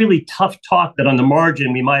this just really tough talk that on the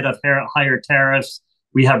margin, we might have higher tariffs,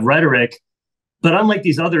 we have rhetoric, but unlike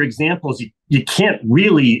these other examples, you can't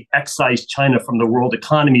really excise China from the world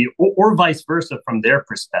economy or vice versa from their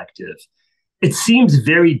perspective. It seems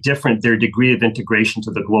very different, their degree of integration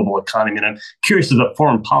to the global economy. And I'm curious, as a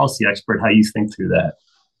foreign policy expert, how you think through that.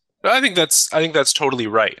 I think that's totally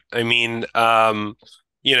right. I mean, the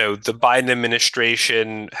Biden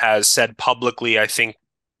administration has said publicly, I think,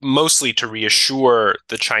 mostly to reassure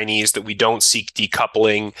the Chinese that we don't seek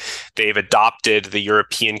decoupling. They've adopted the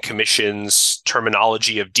European Commission's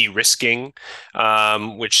terminology of de-risking,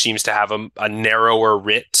 which seems to have a narrower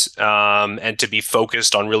writ and to be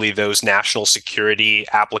focused on really those national security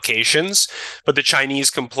applications. But the Chinese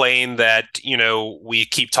complain that, we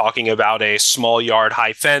keep talking about a small yard,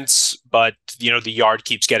 high fence, but, the yard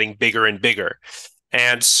keeps getting bigger and bigger.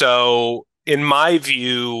 And so in my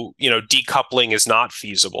view, decoupling is not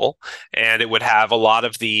feasible, and it would have a lot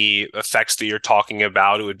of the effects that you're talking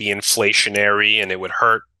about. It would be inflationary, and it would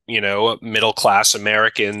hurt, middle-class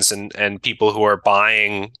Americans and people who are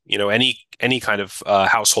buying, any kind of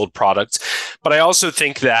household products. But I also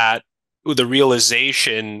think that the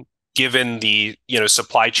realization, given the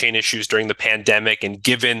supply chain issues during the pandemic and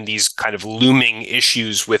given these kind of looming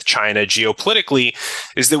issues with China geopolitically,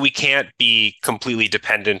 is that we can't be completely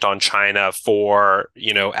dependent on China for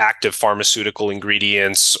active pharmaceutical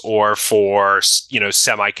ingredients or for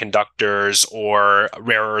semiconductors or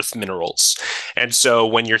rare earth minerals. And so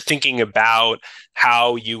when you're thinking about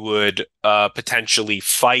how you would potentially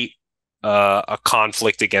fight a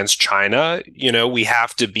conflict against China, we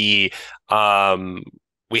have to be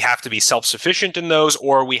self-sufficient in those,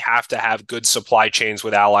 or we have to have good supply chains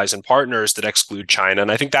with allies and partners that exclude China. And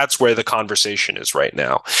I think that's where the conversation is right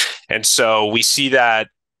now. And so we see that,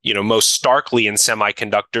 most starkly in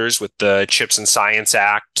semiconductors with the Chips and Science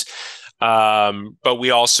Act. But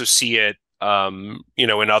we also see it,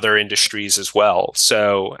 in other industries as well.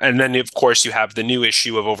 So, and then of course you have the new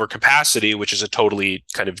issue of overcapacity, which is a totally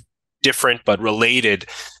kind of different but related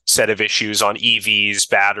set of issues on EVs,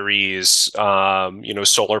 batteries,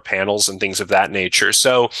 solar panels and things of that nature.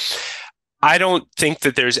 So I don't think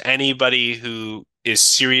that there's anybody who is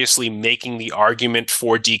seriously making the argument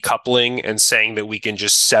for decoupling and saying that we can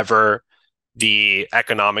just sever the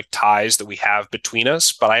economic ties that we have between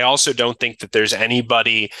us. But I also don't think that there's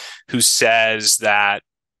anybody who says that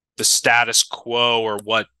the status quo or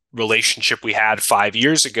what relationship we had 5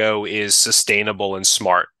 years ago is sustainable and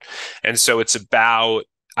smart. And so it's about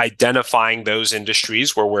identifying those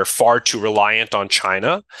industries where we're far too reliant on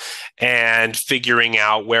China and figuring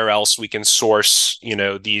out where else we can source,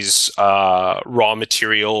 these raw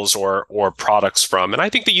materials or products from. And I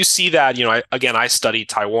think that you see that, I study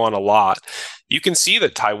Taiwan a lot. You can see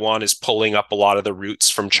that Taiwan is pulling up a lot of the roots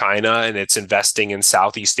from China and it's investing in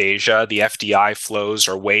Southeast Asia. The FDI flows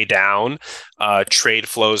are way down. Trade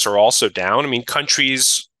flows are also down. I mean,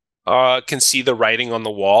 countries can see the writing on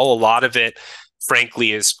the wall. A lot of it,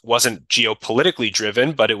 frankly, wasn't geopolitically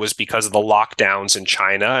driven, but it was because of the lockdowns in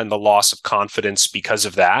China and the loss of confidence because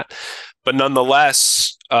of that. But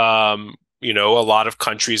nonetheless, a lot of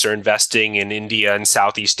countries are investing in India and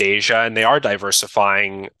Southeast Asia, and they are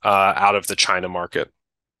diversifying out of the China market.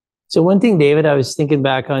 So one thing, David, I was thinking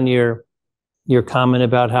back on your comment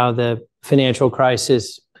about how the financial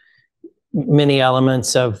crisis, many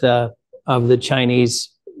elements of the Chinese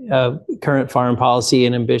current foreign policy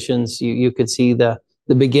and ambitions, you could see the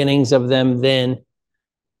beginnings of them then.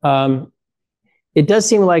 It does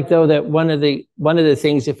seem like, though, that one of the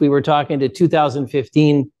things, if we were talking to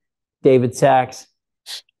 2015 David Sachs,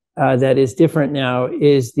 that is different now,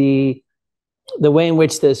 is the way in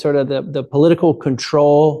which the political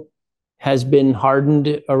control has been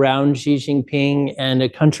hardened around Xi Jinping, and a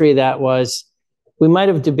country that we might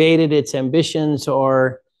have debated its ambitions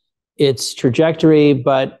or its trajectory,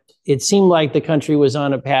 but it seemed like the country was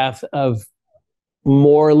on a path of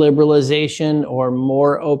more liberalization or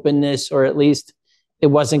more openness, or at least it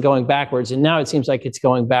wasn't going backwards. And now it seems like it's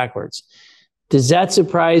going backwards. Does that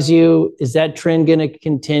surprise you? Is that trend going to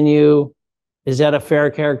continue? Is that a fair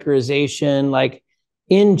characterization? Like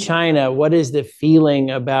in China, what is the feeling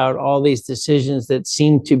about all these decisions that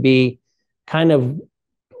seem to be kind of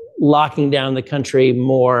locking down the country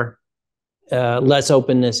more, less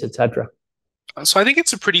openness, et cetera? So I think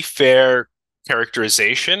it's a pretty fair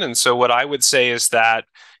characterization. And so what I would say is that,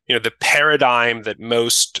 the paradigm that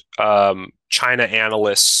most China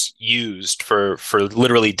analysts used for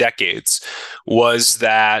literally decades was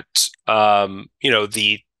that,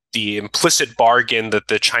 the implicit bargain that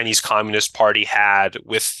the Chinese Communist Party had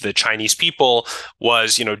with the Chinese people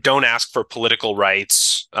was, don't ask for political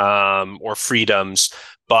rights or freedoms,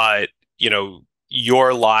 but,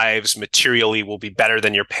 your lives materially will be better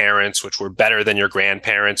than your parents, which were better than your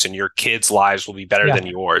grandparents, and your kids' lives will be better than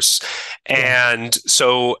yours. And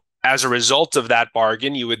so as a result of that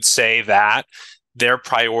bargain, you would say that their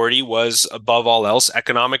priority was, above all else,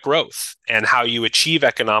 economic growth. And how you achieve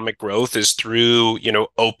economic growth is through,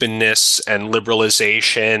 openness and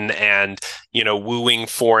liberalization and, wooing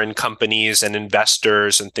foreign companies and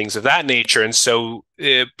investors and things of that nature. And so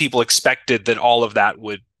people expected that all of that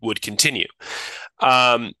would continue.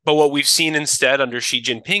 But what we've seen instead under Xi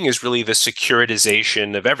Jinping is really the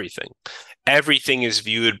securitization of everything. Everything is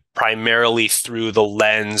viewed primarily through the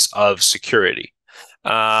lens of security.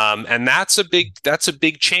 And that's a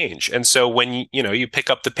big change. And so when you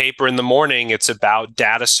pick up the paper in the morning, it's about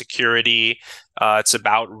data security. It's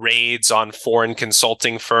about raids on foreign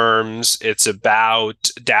consulting firms. It's about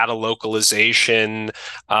data localization.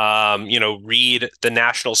 Read the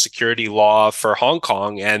national security law for Hong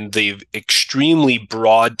Kong and the extremely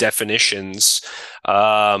broad definitions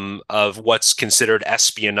of what's considered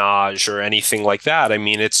espionage or anything like that. I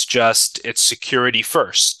mean, it's security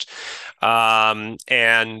first. And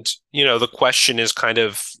the question is kind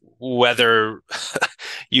of whether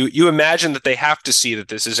you imagine that they have to see that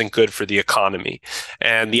this isn't good for the economy,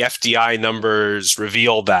 and the FDI numbers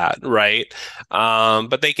reveal that, right?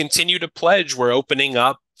 But they continue to pledge, we're opening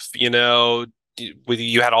up,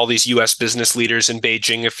 you had all these U.S. business leaders in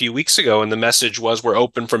Beijing a few weeks ago, and the message was, we're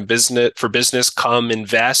open for business, come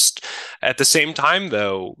invest. At the same time,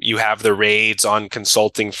 though, you have the raids on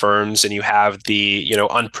consulting firms, and you have the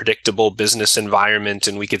unpredictable business environment,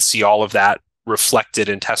 and we could see all of that reflected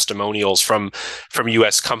in testimonials from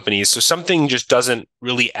U.S. companies. So something just doesn't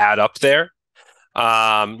really add up there,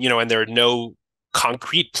 and there are no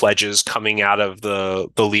concrete pledges coming out of the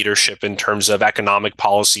leadership in terms of economic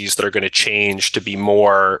policies that are going to change to be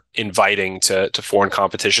more inviting to foreign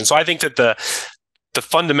competition. So I think that the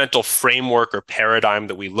fundamental framework or paradigm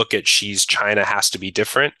that we look at Xi's China has to be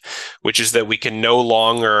different, which is that we can no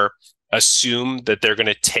longer assume that they're going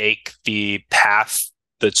to take the path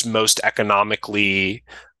that's most economically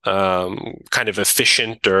kind of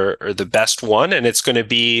efficient or the best one, and it's going to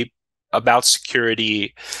be about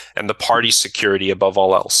security and the party's security above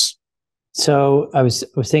all else. So I was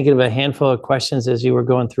thinking of a handful of questions as you were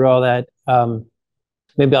going through all that.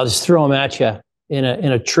 Maybe I'll just throw them at you in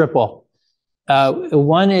a triple.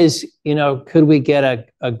 One is, could we get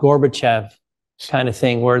a Gorbachev kind of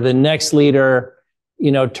thing where the next leader,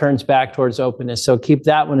 turns back towards openness? So keep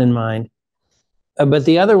that one in mind. But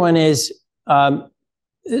the other one is,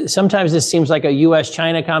 sometimes this seems like a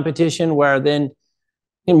US-China competition where then,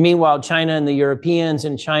 meanwhile, China and the Europeans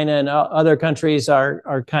and China and other countries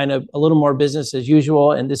are kind of a little more business as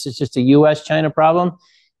usual, and this is just a US-China problem.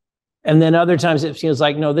 And then other times it feels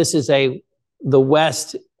like, no, this is the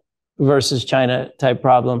West versus China type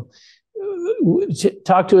problem.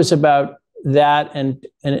 Talk to us about that, and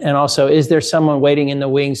also, is there someone waiting in the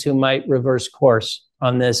wings who might reverse course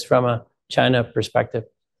on this from a China perspective?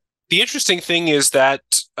 The interesting thing is that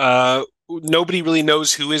nobody really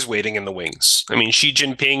knows who is waiting in the wings. I mean, Xi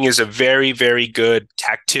Jinping is a very, very good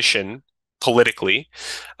tactician politically.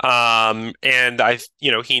 And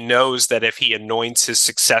he knows that if he anoints his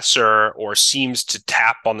successor or seems to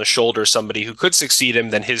tap on the shoulder somebody who could succeed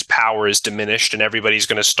him, then his power is diminished and everybody's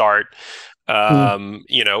going to start,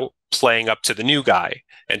 playing up to the new guy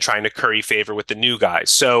and trying to curry favor with the new guy.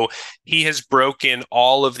 So he has broken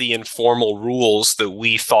all of the informal rules that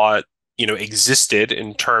we thought existed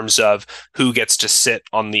in terms of who gets to sit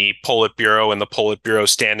on the Politburo and the Politburo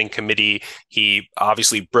Standing Committee. He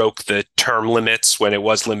obviously broke the term limits when it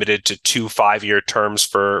was limited to 2 5-year terms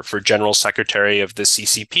for General Secretary of the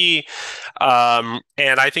CCP. And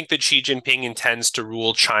I think that Xi Jinping intends to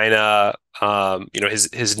rule China.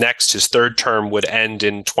 His third term would end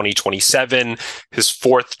in 2027. His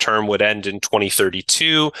fourth term would end in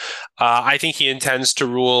 2032. I think he intends to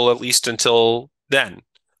rule at least until then.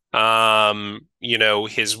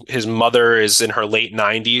 His mother is in her late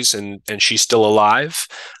 90s and she's still alive.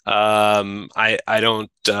 I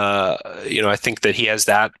think that he has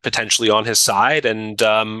that potentially on his side. And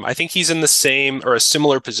I think he's in the same or a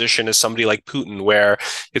similar position as somebody like Putin, where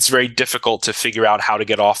it's very difficult to figure out how to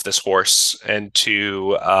get off this horse and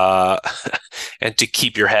to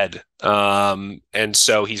keep your head. And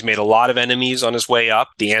so he's made a lot of enemies on his way up.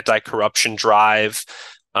 The anti-corruption drive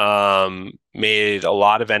made a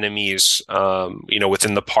lot of enemies,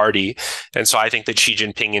 within the party. And so I think that Xi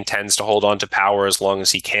Jinping intends to hold on to power as long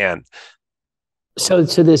as he can. So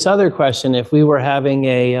to this other question, if we were having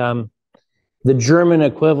the German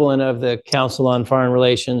equivalent of the Council on Foreign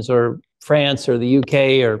Relations, or France or the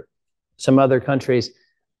UK or some other countries,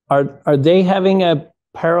 are they having a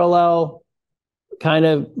parallel kind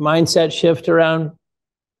of mindset shift around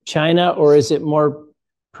China, or is it more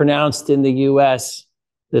pronounced in the US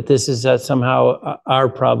that this is somehow our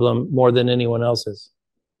problem more than anyone else's?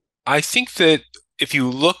 I think that if you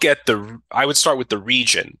look at I would start with the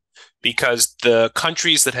region, because the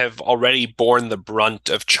countries that have already borne the brunt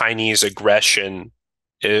of Chinese aggression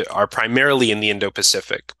are primarily in the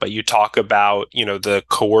Indo-Pacific. But you talk about, the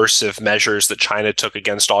coercive measures that China took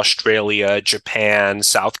against Australia, Japan,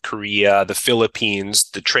 South Korea, the Philippines,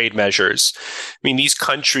 the trade measures. I mean, these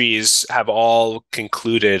countries have all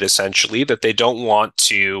concluded essentially that they don't want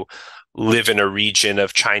to live in a region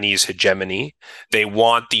of Chinese hegemony. They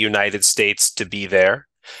want the United States to be there.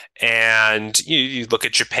 And you look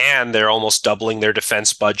at Japan, they're almost doubling their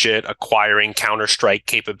defense budget, acquiring counter-strike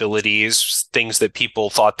capabilities, things that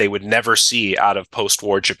people thought they would never see out of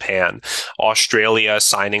post-war Japan. Australia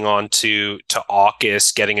signing on to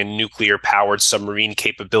AUKUS, getting a nuclear-powered submarine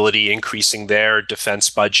capability, increasing their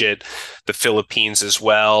defense budget. The Philippines as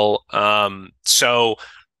well. So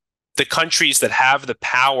the countries that have the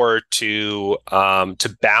power to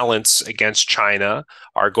balance against China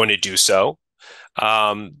are going to do so.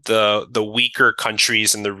 The weaker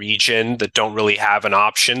countries in the region that don't really have an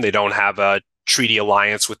option, they don't have a treaty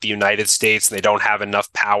alliance with the United States, and they don't have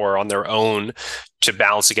enough power on their own to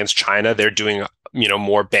balance against China, they're doing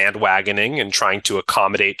more bandwagoning and trying to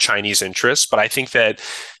accommodate Chinese interests. But I think that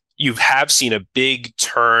you have seen a big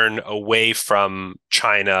turn away from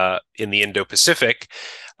China in the Indo-Pacific.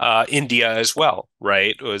 India as well,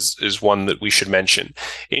 right, is one that we should mention.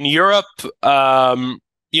 In Europe,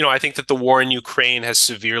 I think that the war in Ukraine has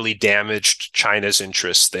severely damaged China's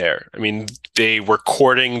interests there. I mean, they were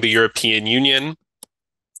courting the European Union,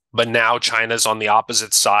 but now China's on the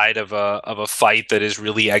opposite side of a fight that is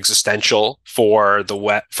really existential for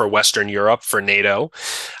Western Europe, for NATO,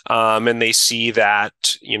 and they see that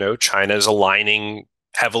China is aligning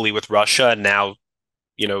heavily with Russia, and now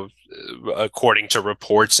according to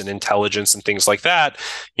reports and intelligence and things like that,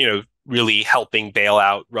 really helping bail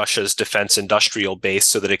out Russia's defense industrial base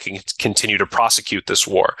so that it can continue to prosecute this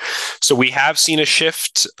war. So we have seen a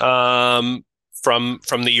shift from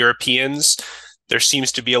the Europeans. There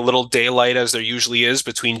seems to be a little daylight, as there usually is,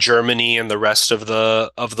 between Germany and the rest of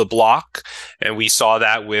the bloc, and we saw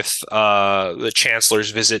that with the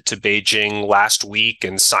chancellor's visit to Beijing last week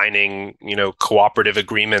and signing, cooperative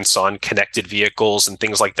agreements on connected vehicles and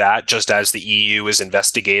things like that, just as the EU is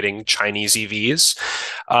investigating Chinese EVs.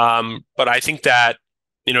 But I think that,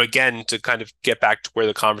 again, to kind of get back to where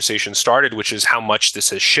the conversation started, which is how much this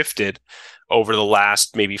has shifted over the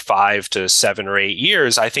last maybe 5 to 7 or 8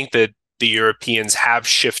 years, I think that the Europeans have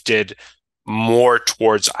shifted more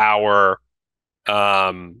towards our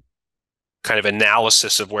kind of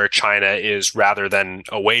analysis of where China is rather than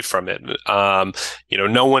away from it.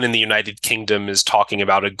 No one in the United Kingdom is talking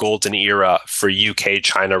about a golden era for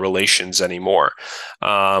UK-China relations anymore,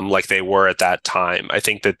 like they were at that time. I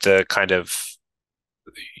think that the kind of,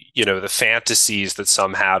 the fantasies that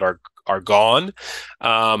some had are gone.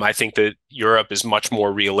 I think that Europe is much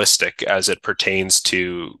more realistic as it pertains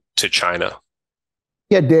to China.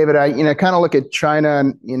 Yeah, David, I kind of look at China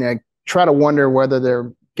and try to wonder whether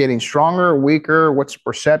they're getting stronger or weaker, what's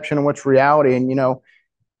perception and what's reality. And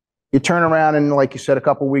you turn around and, like you said a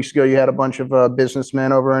couple of weeks ago, you had a bunch of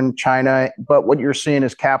businessmen over in China, but what you're seeing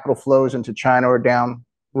is capital flows into China are down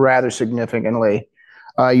rather significantly.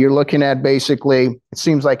 You're looking at basically, it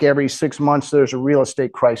seems like every 6 months there's a real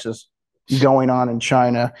estate crisis going on in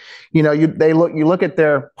China. You look at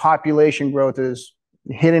their population growth is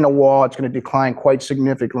hitting a wall. It's going to decline quite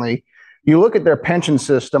significantly. You look at their pension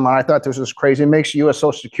system, and I thought this was crazy. It makes U.S.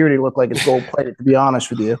 Social Security look like it's gold-plated, to be honest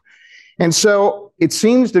with you. And so it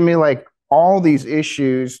seems to me like all these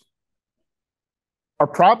issues are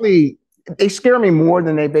probably, they scare me more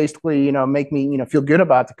than they basically, make me, feel good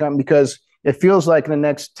about the company, because it feels like in the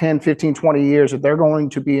next 10, 15, 20 years that they're going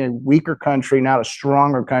to be a weaker country, not a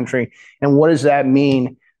stronger country. And what does that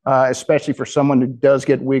mean, especially for someone who does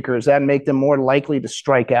get weaker? Does that make them more likely to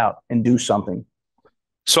strike out and do something?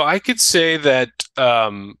 So I could say that, I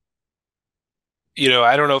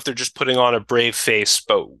don't know if they're just putting on a brave face,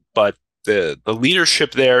 but the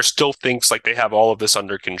leadership there still thinks like they have all of this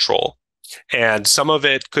under control. And some of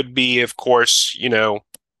it could be, of course,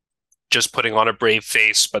 just putting on a brave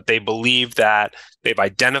face, but they believe that they've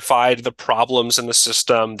identified the problems in the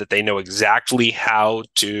system, that they know exactly how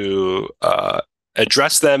to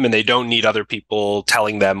address them, and they don't need other people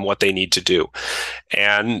telling them what they need to do.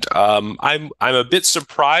 And I'm a bit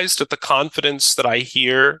surprised at the confidence that I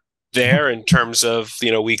hear there in terms of,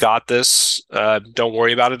 we got this, don't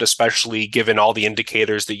worry about it, especially given all the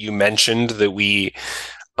indicators that you mentioned that we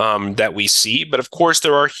see. But of course,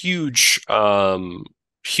 there are huge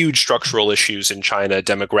structural issues in China,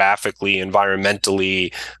 demographically,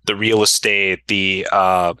 environmentally, the real estate, the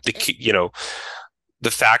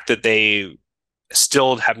fact that they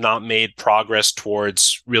still have not made progress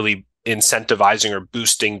towards really incentivizing or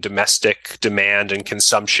boosting domestic demand and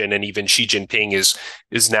consumption. And even Xi Jinping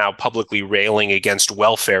is now publicly railing against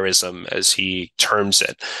welfarism, as he terms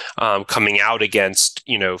it, coming out against,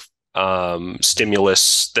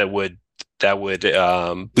 stimulus that would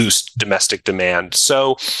boost domestic demand.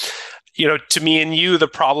 So, to me and you, the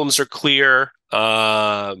problems are clear,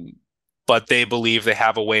 but they believe they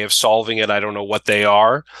have a way of solving it. I don't know what they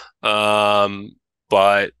are,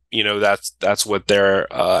 but that's what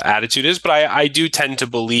their attitude is. But I do tend to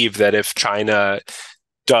believe that if China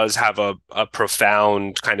does have a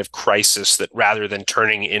profound kind of crisis, that rather than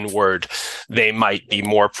turning inward, they might be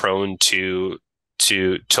more prone to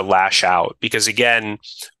lash out. Because again,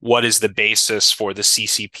 what is the basis for the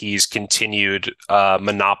CCP's continued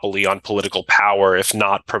monopoly on political power if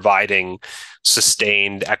not providing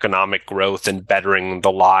sustained economic growth and bettering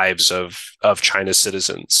the lives of China's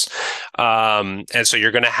citizens? And so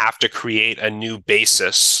you're going to have to create a new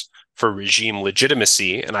basis for regime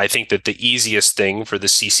legitimacy. And I think that the easiest thing for the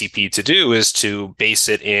CCP to do is to base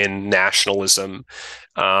it in nationalism.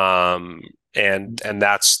 And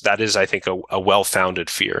that is, I think, a well-founded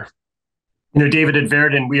fear. David, at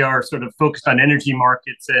Veriden, we are sort of focused on energy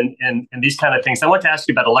markets and these kind of things. I want to ask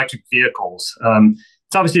you about electric vehicles.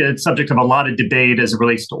 It's obviously a subject of a lot of debate as it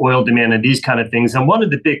relates to oil demand and these kind of things. And one of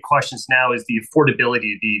the big questions now is the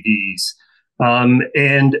affordability of EVs.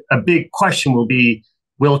 And a big question will be,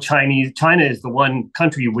 China is the one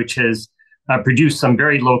country which has produced some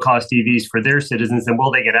very low-cost EVs for their citizens, and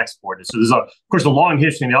will they get exported? So there's, of course, a long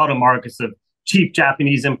history in the auto markets of cheap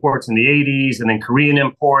Japanese imports in the 80s and then Korean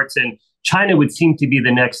imports. And China would seem to be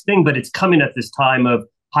the next thing, but it's coming at this time of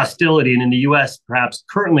hostility. And in the U.S., perhaps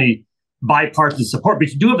currently bipartisan support. But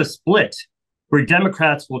you do have a split where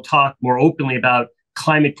Democrats will talk more openly about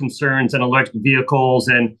climate concerns and electric vehicles.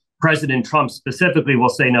 And President Trump specifically will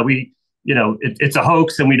say, no, it's a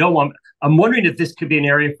hoax and we don't want. I'm wondering if this could be an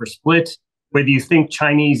area for split. whether you think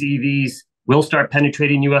Chinese EVs will start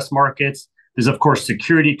penetrating US markets. There's, of course,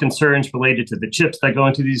 security concerns related to the chips that go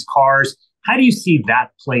into these cars. How do you see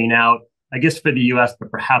that playing out, I guess, for the US,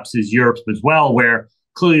 but perhaps as Europe as well, where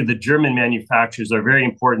clearly the German manufacturers are very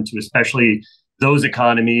important to especially those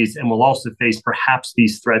economies and will also face perhaps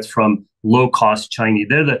these threats from low-cost Chinese.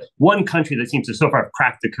 They're the one country that seems to so far have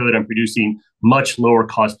cracked the code on producing much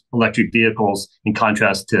lower-cost electric vehicles in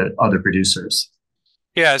contrast to other producers.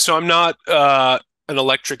 Yeah, so I'm not an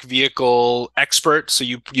electric vehicle expert, so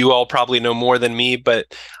you all probably know more than me, but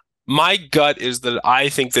my gut is that I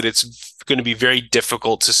think that it's going to be very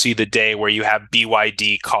difficult to see the day where you have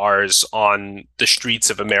BYD cars on the streets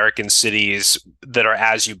of American cities that are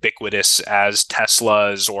as ubiquitous as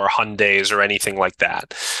Teslas or Hyundais or anything like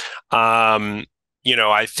that.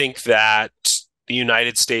 I think that the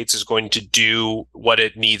United States is going to do what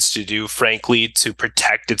it needs to do, frankly, to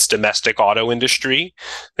protect its domestic auto industry.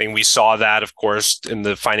 I think we saw that, of course, in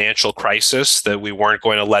the financial crisis, that we weren't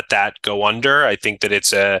going to let that go under. I think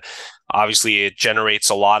that obviously it generates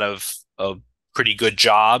a lot of pretty good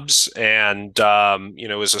jobs and,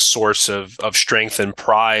 is a source of strength and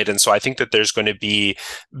pride. And so I think that there's going to be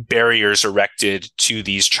barriers erected to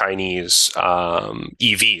these Chinese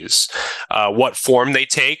EVs. What form they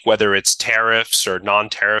take, whether it's tariffs or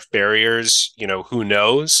non-tariff barriers, who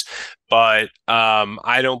knows? But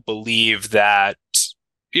I don't believe that,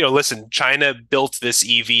 listen, China built this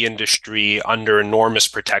EV industry under enormous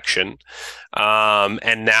protection,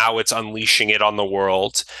 and now it's unleashing it on the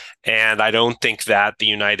world. And I don't think that the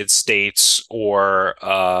United States or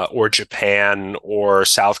Japan or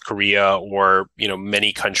South Korea or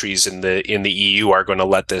many countries in the EU are going to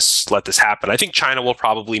let this happen. I think China will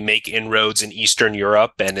probably make inroads in Eastern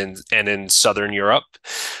Europe and in Southern Europe.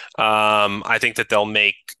 I think that they'll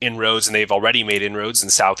make inroads, and they've already made inroads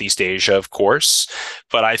in Southeast Asia, of course.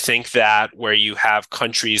 But I think that where you have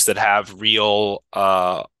countries that have real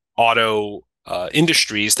auto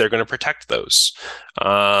industries, they're going to protect those.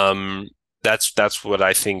 That's what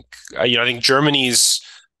I think. I think Germany's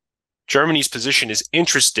position is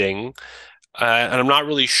interesting, and I'm not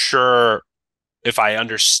really sure if I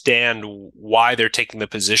understand why they're taking the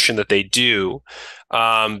position that they do.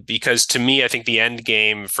 Because to me, I think the end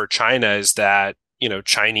game for China is that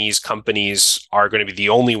Chinese companies are going to be the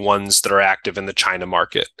only ones that are active in the China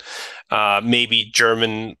market. Maybe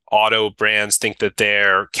German auto brands think that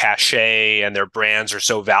their cachet and their brands are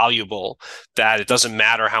so valuable that it doesn't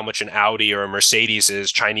matter how much an Audi or a Mercedes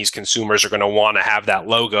is, Chinese consumers are going to want to have that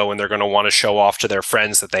logo and they're going to want to show off to their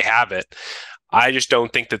friends that they have it. I just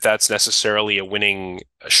don't think that that's necessarily a winning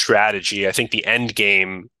strategy. I think the end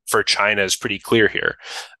game for China is pretty clear here.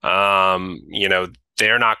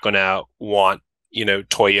 They're not going to want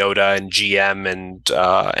Toyota and GM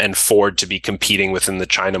and Ford to be competing within the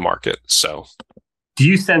China market. So, do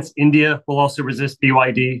you sense India will also resist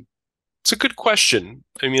BYD? It's a good question.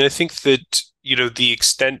 I mean, I think that the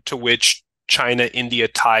extent to which China-India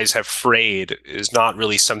ties have frayed is not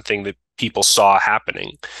really something that people saw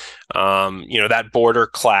happening. That border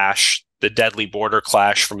clash, the deadly border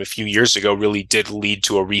clash from a few years ago, really did lead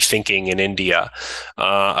to a rethinking in India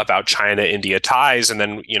about China-India ties. And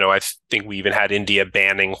then, I think we even had India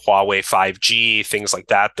banning Huawei 5G, things like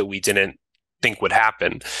that we didn't think would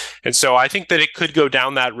happen. And so I think that it could go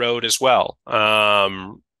down that road as well.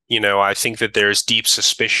 I think that there's deep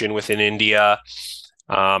suspicion within India.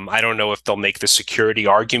 I don't know if they'll make the security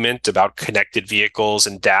argument about connected vehicles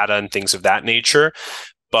and data and things of that nature,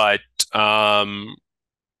 but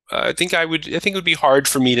I think it would be hard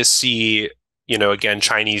for me to see, again,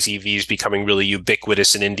 Chinese EVs becoming really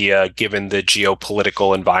ubiquitous in India, given the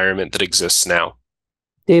geopolitical environment that exists now.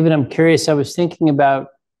 David, I'm curious. I was thinking about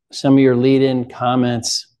some of your lead-in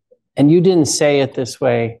comments, and you didn't say it this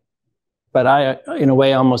way, but I, in a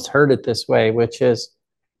way, almost heard it this way, which is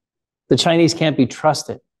the Chinese can't be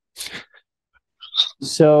trusted.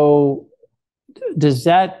 So does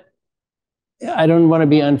that, I don't want to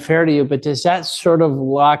be unfair to you, but does that sort of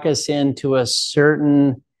lock us into a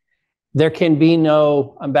certain, there can be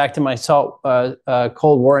no, I'm back to my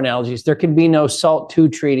Cold War analogies, there can be no SALT II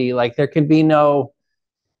treaty, like there could be no,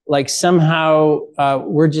 like somehow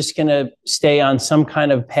we're just going to stay on some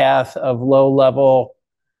kind of path of low-level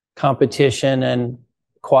competition and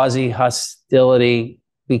quasi-hostility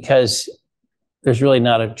because there's really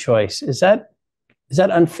not a choice. Is that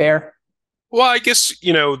unfair? Well, I guess,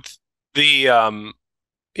 I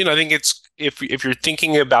think if you're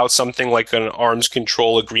thinking about something like an arms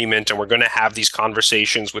control agreement, and we're going to have these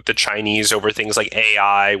conversations with the Chinese over things like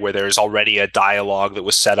AI, where there's already a dialogue that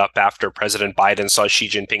was set up after President Biden saw Xi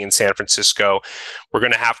Jinping in San Francisco, we're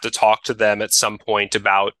going to have to talk to them at some point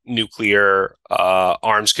about nuclear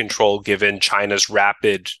arms control, given China's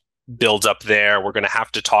rapid build up there. We're going to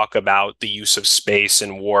have to talk about the use of space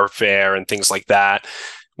in warfare and things like that.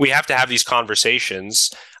 We have to have these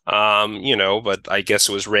conversations. But I guess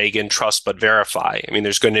it was Reagan, trust but verify. I mean,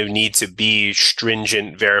 there's going to need to be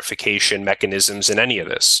stringent verification mechanisms in any of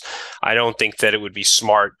this. I don't think that it would be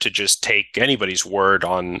smart to just take anybody's word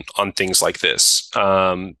on things like this.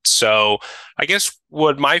 So I guess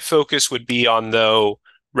what my focus would be on, though,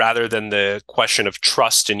 rather than the question of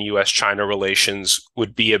trust in U.S.-China relations,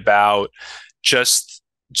 would be about just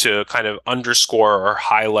to kind of underscore or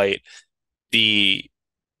highlight the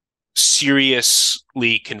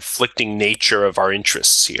seriously conflicting nature of our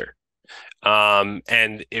interests here.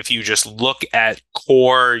 And if you just look at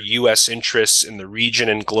core U.S. interests in the region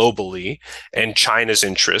and globally and China's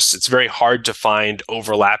interests, it's very hard to find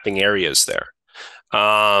overlapping areas there.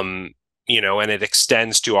 And it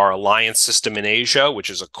extends to our alliance system in Asia, which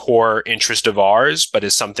is a core interest of ours, but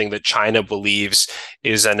is something that China believes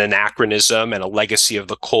is an anachronism and a legacy of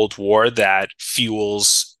the Cold War that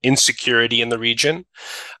fuels insecurity in the region.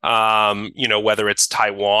 Whether it's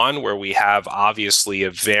Taiwan, where we have obviously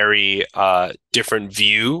a very different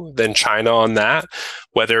view than China on that,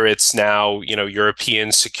 whether it's now,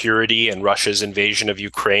 European security and Russia's invasion of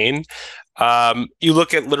Ukraine. You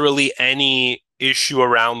look at literally any issue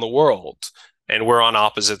around the world, and we're on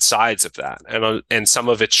opposite sides of that. And some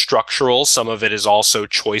of it's structural, some of it is also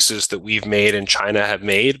choices that we've made and China have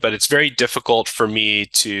made, but it's very difficult for me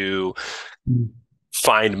to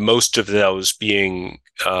find most of those being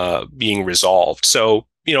resolved. So,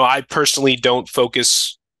 I personally don't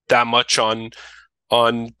focus that much on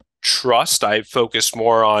trust. I focus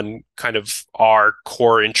more on kind of our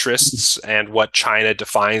core interests and what China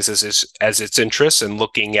defines as its interests, and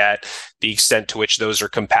looking at the extent to which those are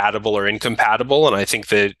compatible or incompatible. And I think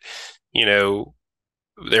that,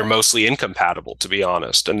 they're mostly incompatible, to be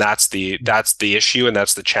honest. And that's the issue, and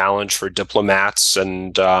that's the challenge for diplomats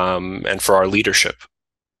and for our leadership.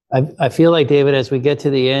 I feel like, David, as we get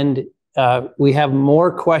to the end, we have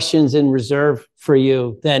more questions in reserve for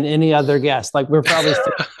you than any other guest. Like, we're probably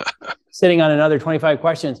sitting on another 25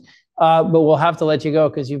 questions, but we'll have to let you go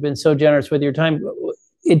because you've been so generous with your time.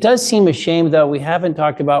 It does seem a shame, though, we haven't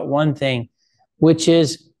talked about one thing, which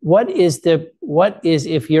is what is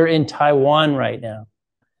if you're in Taiwan right now,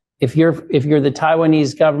 if you're the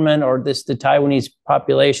Taiwanese government or the Taiwanese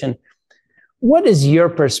population, what is your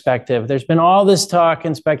perspective? There's been all this talk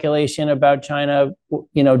and speculation about China,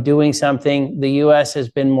 doing something. The U.S. has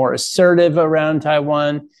been more assertive around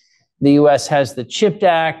Taiwan. The U.S. has the CHIPS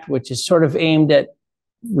Act, which is sort of aimed at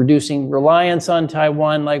reducing reliance on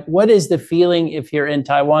Taiwan. Like, what is the feeling if you're in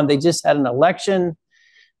Taiwan? They just had an election.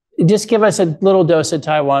 Just give us a little dose of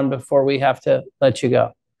Taiwan before we have to let you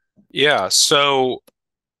go. Yeah. So,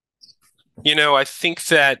 I think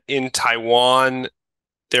that in Taiwan,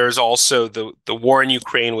 there's also the war in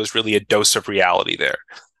Ukraine was really a dose of reality there.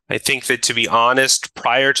 I think that, to be honest,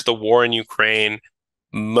 prior to the war in Ukraine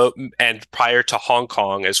and prior to Hong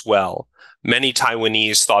Kong as well, many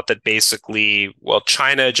Taiwanese thought that basically,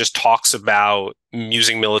 China just talks about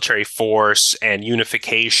using military force and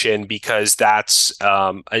unification because that's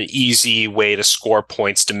an easy way to score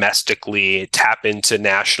points domestically, tap into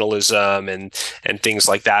nationalism and things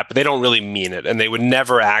like that. But they don't really mean it. And they would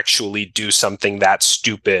never actually do something that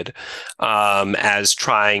stupid as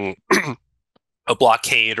trying a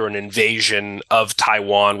blockade or an invasion of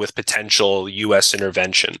Taiwan with potential U.S.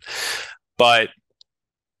 intervention. But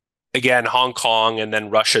again, Hong Kong and then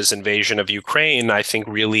Russia's invasion of Ukraine, I think,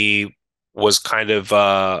 really was kind of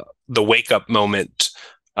the wake-up moment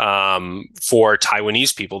for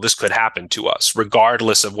Taiwanese people. This could happen to us,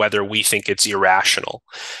 regardless of whether we think it's irrational.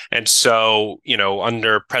 And so,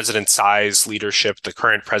 under President Tsai's leadership, the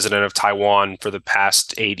current president of Taiwan, for the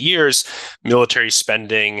past 8 years, military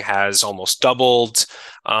spending has almost doubled.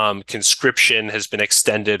 Conscription has been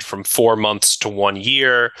extended from 4 months to 1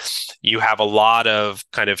 year. You have a lot of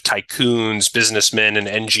kind of tycoons, businessmen, and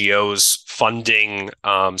NGOs funding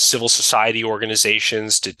civil society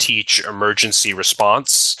organizations to teach emergency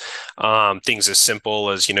response. Things as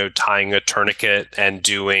simple as, tying a tourniquet and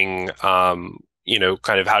doing, kind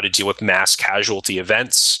of how to deal with mass casualty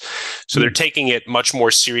events. So they're taking it much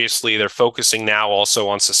more seriously. They're focusing now also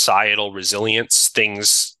on societal resilience,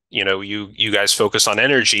 things you guys focus on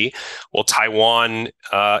energy. Well, Taiwan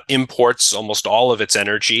imports almost all of its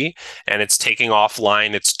energy, and it's taking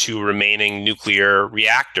offline its 2 remaining nuclear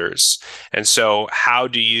reactors. And so how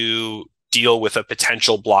do you deal with a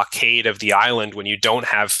potential blockade of the island when you don't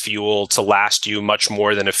have fuel to last you much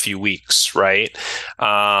more than a few weeks, right?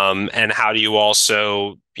 And how do you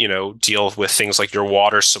also, deal with things like your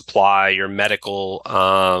water supply, your medical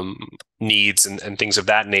needs, and things of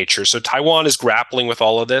that nature? So Taiwan is grappling with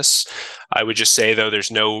all of this. I would just say, though,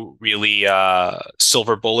 there's no really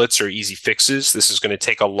silver bullets or easy fixes. This is going to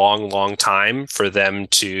take a long, long time for them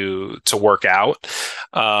to work out.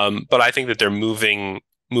 But I think that they're moving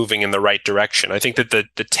in the right direction. I think that the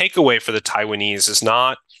takeaway for the Taiwanese is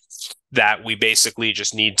not that we basically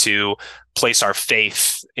just need to place our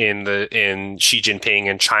faith in Xi Jinping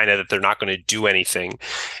and China that they're not going to do anything.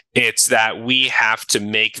 It's that we have to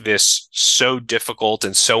make this so difficult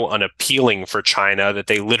and so unappealing for China that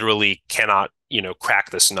they literally cannot,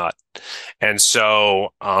 crack this nut. And so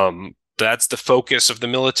that's the focus of the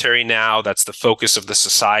military now. That's the focus of the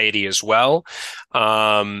society as well.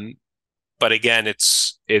 But again,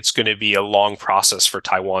 it's going to be a long process for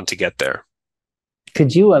Taiwan to get there.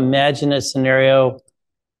 Could you imagine a scenario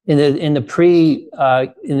in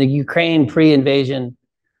the Ukraine pre-invasion?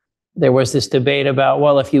 There was this debate about,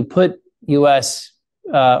 well, if you put U.S.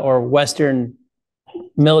 Or Western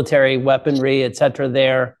military weaponry, et cetera,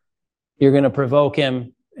 there, you're going to provoke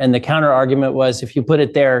him. And the counter argument was, if you put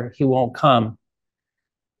it there, he won't come.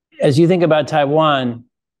 As you think about Taiwan,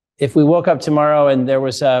 if we woke up tomorrow and there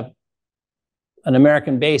was an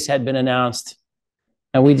American base had been announced,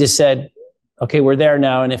 and we just said, okay, we're there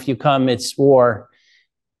now, and if you come, it's war.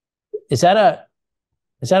 Is that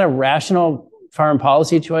a rational foreign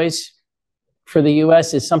policy choice for the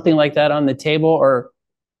U.S.? Is something like that on the table, or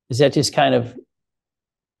is that just kind of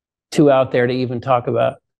too out there to even talk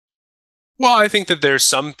about? Well, I think that there's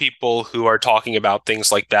some people who are talking about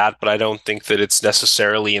things like that, but I don't think that it's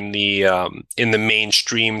necessarily in the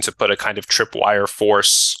mainstream to put a kind of tripwire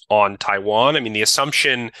force on Taiwan. I mean, the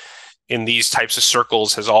assumption in these types of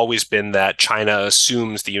circles has always been that China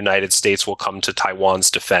assumes the United States will come to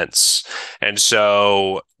Taiwan's defense. And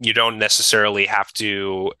so you don't necessarily have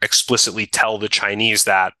to explicitly tell the Chinese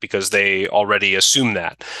that, because they already assume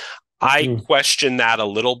that. I question that a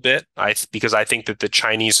little bit, because I think that the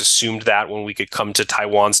Chinese assumed that when we could come to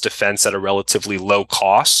Taiwan's defense at a relatively low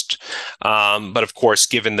cost. But of course,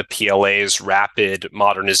 given the PLA's rapid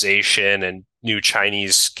modernization and new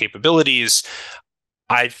Chinese capabilities,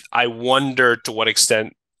 I wonder to what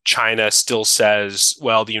extent China still says,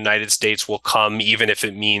 well, the United States will come even if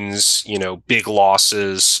it means, big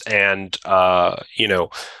losses and,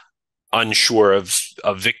 unsure of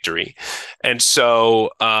victory. And so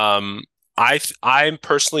I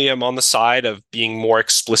personally am on the side of being more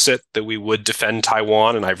explicit that we would defend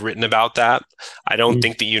Taiwan, and I've written about that. I don't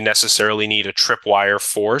think that you necessarily need a tripwire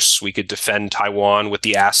force. We could defend Taiwan with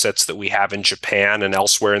the assets that we have in Japan and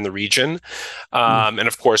elsewhere in the region. And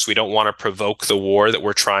of course, we don't want to provoke the war that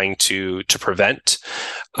we're trying to prevent.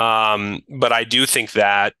 But I do think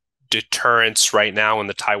that deterrence right now in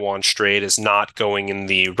the Taiwan Strait is not going in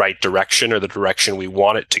the right direction, or the direction we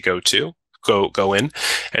want it to go in.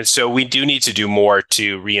 And so we do need to do more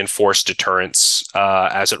to reinforce deterrence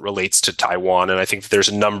as it relates to Taiwan. And I think that there's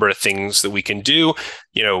a number of things that we can do.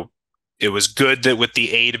 It was good that with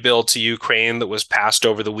the aid bill to Ukraine that was passed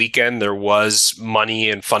over the weekend, there was money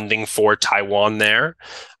and funding for Taiwan there.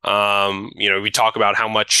 We talk about how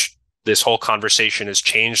much this whole conversation has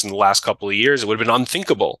changed in the last couple of years. It would have been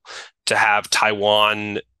unthinkable to have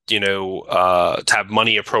Taiwan, to have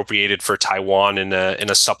money appropriated for Taiwan in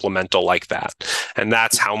a supplemental like that. And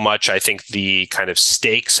that's how much I think the kind of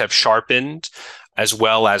stakes have sharpened, as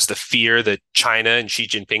well as the fear that China and Xi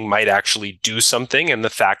Jinping might actually do something, and the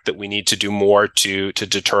fact that we need to do more to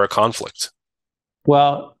deter a conflict.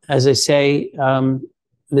 Well, as I say,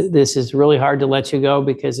 this is really hard to let you go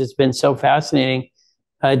because it's been so fascinating.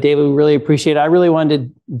 David, we really appreciate it. I really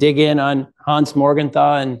wanted to dig in on Hans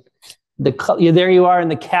Morgenthau, and there you are in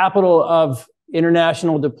the capital of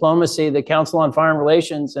international diplomacy, the Council on Foreign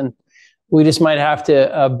Relations, and we just might have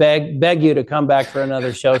to beg you to come back for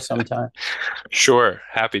another show sometime. Sure,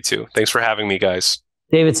 happy to. Thanks for having me, guys.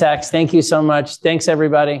 David Sachs, thank you so much. Thanks,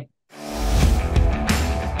 everybody.